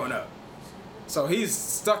growing up, so he's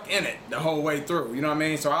stuck in it the whole way through. You know what I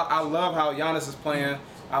mean? So I love how Giannis is playing.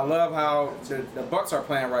 I love how the Bucks are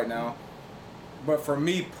playing right now. But for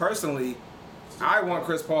me personally, I want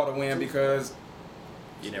Chris Paul to win because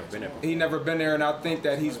You never been there. he never been there, and I think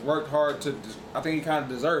that he's worked hard to. I think he kind of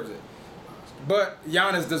deserves it. But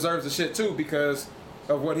Giannis deserves the shit too because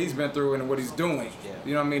of what he's been through and what he's doing. Yeah.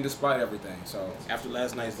 You know what I mean? Despite everything. So After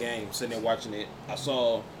last night's game, sitting there watching it, I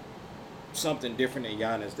saw something different in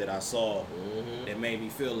Giannis that I saw that made me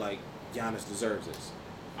feel like Giannis deserves this.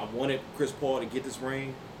 I wanted Chris Paul to get this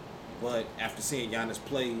ring, but after seeing Giannis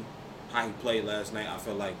play, how he played last night, I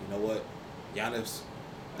felt like, you know what, Giannis,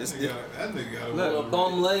 this That nigga got a Look, A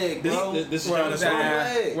bum leg, bro. this is well, Giannis' nah.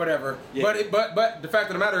 ring. leg. whatever. Yeah. But the fact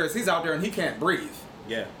of the matter is he's out there and he can't breathe.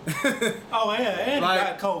 Yeah. Oh yeah, and Like- he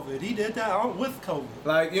got COVID. He did that with COVID.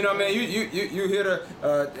 Like, you know what I mean? You hear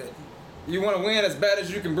the you want to win as bad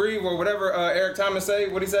as you can breathe or whatever Eric Thomas say.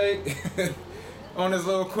 What he say on his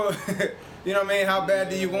little quote? You know what I mean? How bad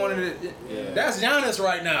do you want it? Yeah. That's Giannis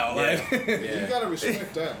right now. Like, Yeah. You gotta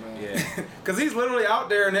respect that, man. Yeah. because he's literally out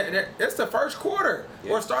there and it's the first quarter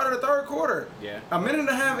Yeah. or start of the third quarter. Yeah. A minute and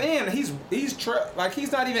a half in, he's like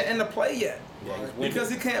he's not even in the play yet. Yeah, he's winning. Because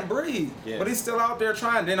he can't breathe, Yeah. but he's still out there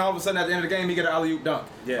trying. Then all of a sudden, at the end of the game, he get an alley-oop dunk,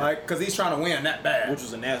 Yeah. like because he's trying to win that bad. Which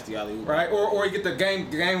was a nasty alley-oop. Right, or you get the game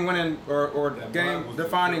winning or That block game was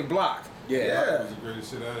defining block. Yeah. That was the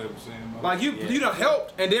greatest shit I've ever seen in my Like life. you done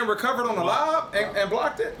helped and then recovered on the lob and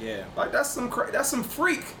blocked it. Yeah. Like that's some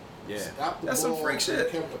freak. Yeah. Stop the That's some ball freak shit. and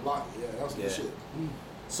kept the block. Yeah, that was Yeah. good shit.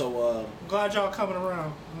 So, I'm glad y'all coming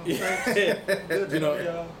around. you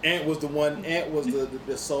know, Ant was the one. Ant was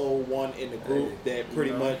the sole one in the group that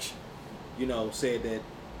pretty much, you know, said that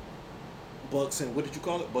Bucks and what did you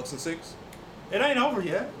call it? Bucks and 6. It ain't over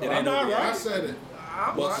yet. It ain't I'm not over yet. I right. said it.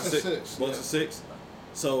 I'm Bucks right. and 6. Six, Bucks yeah. and 6.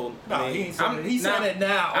 So No, I mean, he ain't said it. He said now- it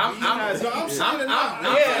now. I'm- He I'm- has- No, I'm saying it now.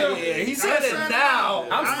 yeah, he said it now.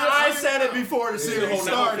 I said it before the series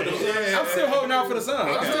holding out for started. the- I'm still holding out for the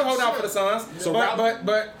Suns. I'm still holding out for the Suns. So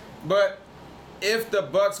but if the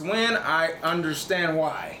Bucks win, I understand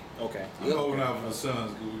why. okay. I'm holding out for the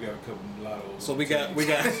Suns because we got a couple lottos. So we got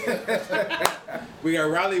we got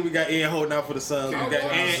Riley, we got Ian holding out for the Suns, we got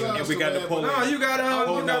Ant, and we got Napoleon. No, you got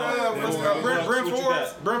Hold on. Brent What you Forbes.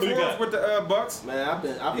 got? Brent Who you Forbes got? with the Bucks. Man, I've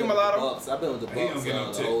been You with the mulatto? Bucks. I've been with the He don't Bucks get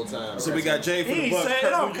no the tip. whole time. So we got Jay for He the ain't Bucks. say it.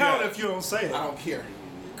 Kurt, Don't who you count got? if you don't say it. I don't care.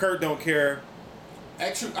 Kurt don't care.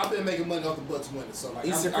 Actually, I've been making money off the Bucks winning. So like,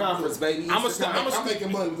 Eastern I'm Conference, baby. I'm Eastern Conference. I'm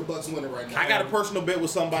making money with the Bucks winning right now. I got a personal bet with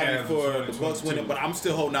somebody Cavs for in the Bucks 2022. winning, but I'm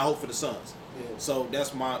still holding out hope for the Suns. Yeah. So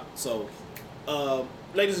that's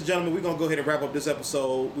ladies and gentlemen, we're gonna go ahead and wrap up this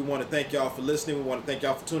episode. We want to thank y'all for listening. We want to thank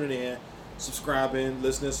y'all for tuning in, subscribing,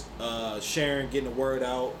 listening, sharing, getting the word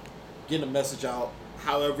out, getting the message out.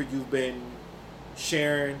 However you've been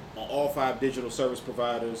sharing on all 5 digital service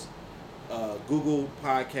providers, Google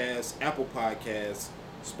Podcasts, Apple Podcasts,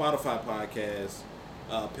 Spotify Podcasts,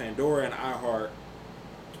 Pandora and iHeart.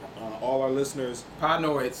 All our listeners,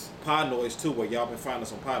 Podnoids. Podnoise too, where y'all been finding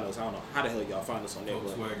us on Podnoise. I don't know how the hell y'all find us on there,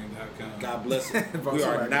 but Volkswagen.com. God bless it. We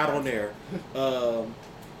are Volkswagen. not on there.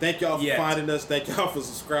 Thank y'all for Yet. finding us. Thank y'all for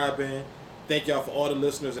subscribing. Thank y'all for all the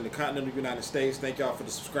listeners in the continental United States. Thank y'all for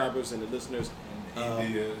the subscribers and the listeners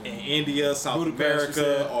in India, South Budapest, America, you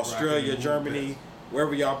said. Australia, Rocking Germany, Budapest.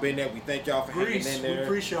 wherever y'all been at. We thank y'all for Greece, hanging in we there.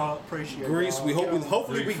 appreciate Greece. y'all. We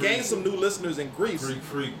hopefully we Greek gain freak. some new listeners in Greece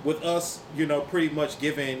Freak. with us. You know, pretty much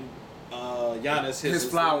giving Giannis His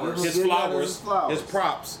flowers. his Give Giannis flowers, his flowers. his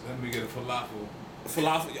props, Let me get a falafel.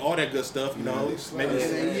 falafel, all that good stuff. You know, maybe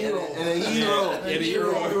And a euro. and a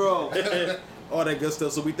euro. all that good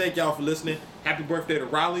stuff. So we thank y'all for listening. Happy birthday to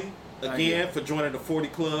Riley again for joining the 40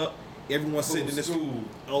 Club. Everyone sitting in this school.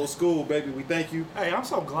 old school, baby. We thank you. Hey, I'm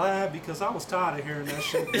so glad because I was tired of hearing that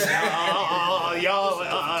shit.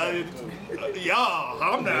 y'all,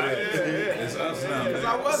 I'm not. It's us now. Man.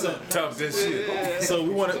 I wasn't. Tough this shit. So we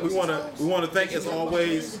want to thank as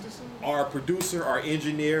always our producer, our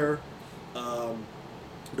engineer,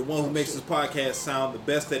 The one who makes this podcast sound the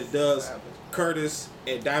best that it does, Curtis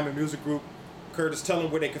at Diamond Music Group. Curtis, tell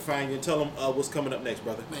them where they can find you and tell them what's coming up next,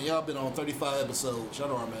 brother. Man, y'all been on 35 episodes. Y'all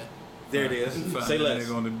know where I'm at. There it is. Say less.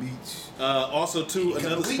 On the beach. Also, too,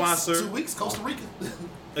 another sponsor. 2 weeks, Costa Rica.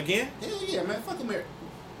 Again? Hell yeah, man. Fuck America.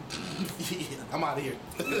 Yeah, I'm out of here.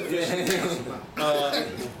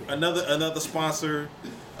 Another sponsor,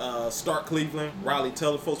 Stark Cleveland. Riley,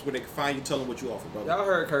 tell the folks where they can find you. Tell them what you offer, brother. Y'all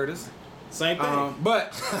heard Curtis. Same thing.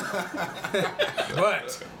 But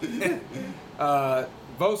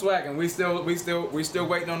Volkswagen, we still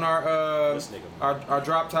waiting on our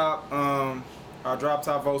drop top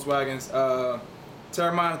Volkswagens.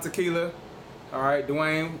 Terramana Tequila. All right,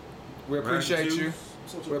 Dwayne, we appreciate you.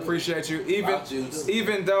 We appreciate you.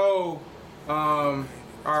 Even though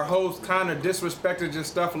our host kind of disrespected your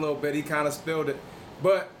stuff a little bit, he kind of spilled it,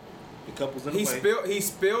 but the couple's in the he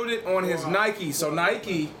spilled it on his Nike. So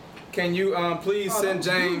Nike, can you please send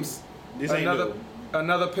James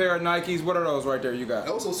another pair of Nikes? What are those right there you got?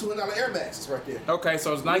 Those are $200 Air Maxes right there. Okay,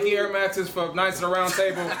 so it's Nike Air Maxes for Nights at the Round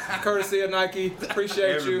Table, courtesy of Nike.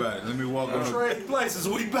 Appreciate Everybody, let me walk on. Trade places,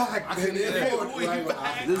 we back. We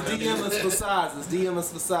back. This DM is for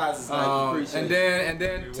sizes. Nike. Appreciate And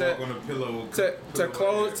then Walk on a pillow.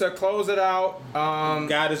 to close it out.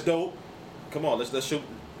 God is dope. Come on, let's shoot.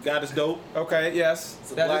 God is dope. Okay, yes.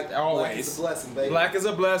 It's a That black, is always. black is a blessing, baby. Black is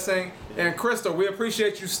a blessing. And Crystal, we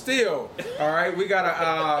appreciate you still. All right, we got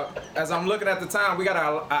as I'm looking at the time, we got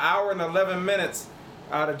an hour and 11 minutes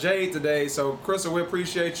out of Jade today. So Crystal, we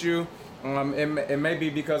appreciate you. It may be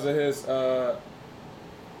because of his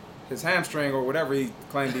hamstring or whatever he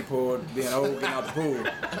claimed he pulled, being old, getting out the pool.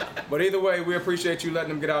 But either way, we appreciate you letting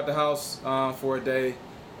him get out the house for a day.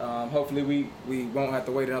 Hopefully we won't have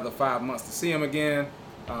to wait another 5 months to see him again.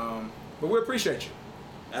 But we appreciate you.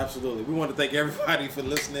 Absolutely. We want to thank everybody for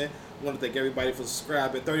listening. We want to thank everybody for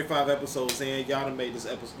subscribing. 35 episodes in, y'all done made this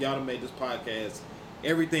podcast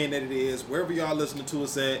everything that it is. Wherever y'all listening to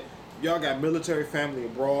us at, y'all got military, family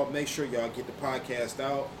abroad. Make sure y'all get the podcast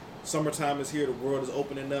out. Summertime is here. The world is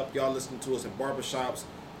opening up. Y'all listening to us in barbershops,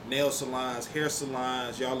 nail salons, hair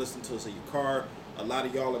salons. Y'all listening to us in your car. A lot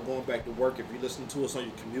of y'all are going back to work. If you're listening to us on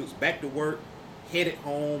your commutes, back to work, headed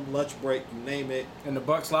home, lunch break, you name it. In the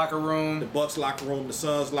Bucks locker room. The Bucks locker room, the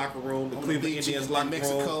Suns locker room, the Cleveland Indians locker room.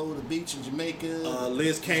 Mexico, the beach in Jamaica.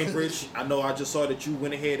 Liz Cambridge, I know I just saw that you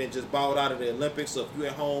went ahead and just bowed out of the Olympics. So if you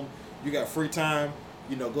at home, you got free time,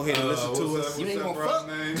 go ahead and listen to us. You ain't gonna fuck.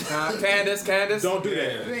 Candace. Don't do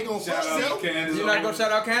that. You ain't gonna Shout fuck. out Candace. You're not gonna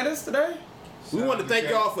shout out Candace today? We want to thank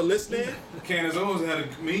y'all for listening. Candace always had a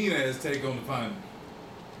mean ass take on the final.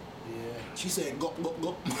 Yeah. She said go.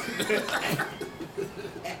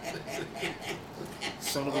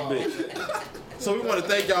 Son of a bitch. So we want to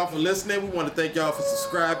thank y'all for listening. We want to thank y'all for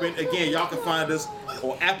subscribing. Again, y'all can find us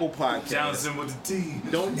on Apple Podcasts. Johnson with the T.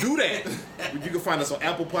 Don't do that. You can find us on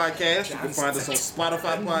Apple Podcasts. You can find us on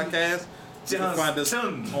Spotify Podcasts. You can find us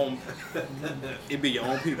on it be your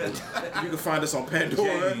own people. You can find us on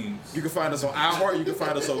Pandora. James. You can find us on iHeart. You can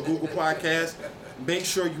find us on Google Podcasts. Make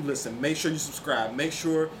sure you listen. Make sure you subscribe. Make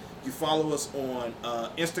sure you follow us on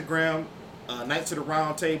Instagram, Nights at the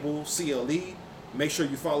Round Table, CLE. Make sure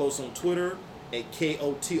you follow us on Twitter at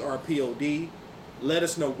KOTRPOD. Let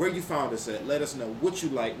us know where you found us at. Let us know what you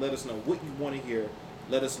like. Let us know what you want to hear.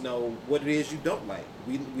 Let us know what it is you don't like.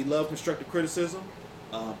 We love constructive criticism.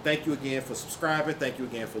 Thank you again for subscribing. Thank you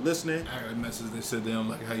again for listening. I got a message. They said they don't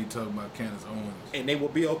like how you talk about Candace Owens. And they will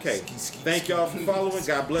be okay. Thank y'all for following.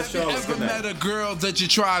 God bless y'all. Ever met a girl that you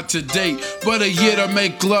tried to date, but a year to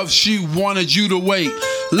make love, she wanted you to wait?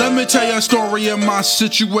 Let me tell you a story of my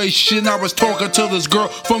situation. I was talking to this girl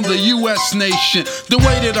from the U.S. nation. The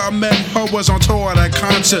way that I met her was on tour at a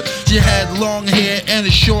concert. She had long hair and a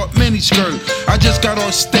short miniskirt. I just got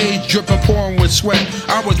on stage dripping, pouring with sweat.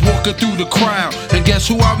 I was walking through the crowd, and guess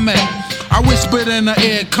who I met? I whispered in her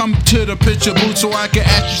ear, come to the picture booth so I can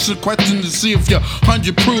ask you some questions to see if you're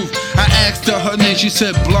 100 proof. I asked her name, she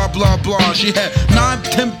said blah blah blah. She had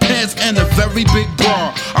 9-10 pants and a very big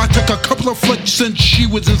bra. I took a couple of flicks and she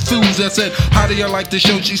was enthused. I said, how do you like the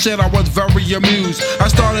show? She said I was very amused. I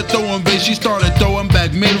started throwing bass, she started throwing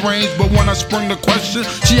back mid-range. But when I sprung the question,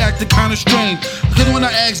 she acted kinda strange. Cause when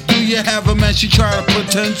I asked, do you have a man? She tried to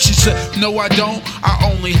pretend. She said, no I don't, I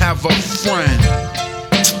only have a friend.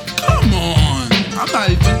 Come on, I'm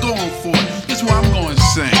not even going for it. This is what I'm going to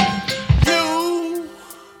sing.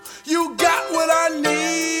 You got what I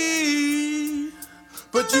need,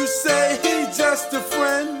 but you say he just a fool.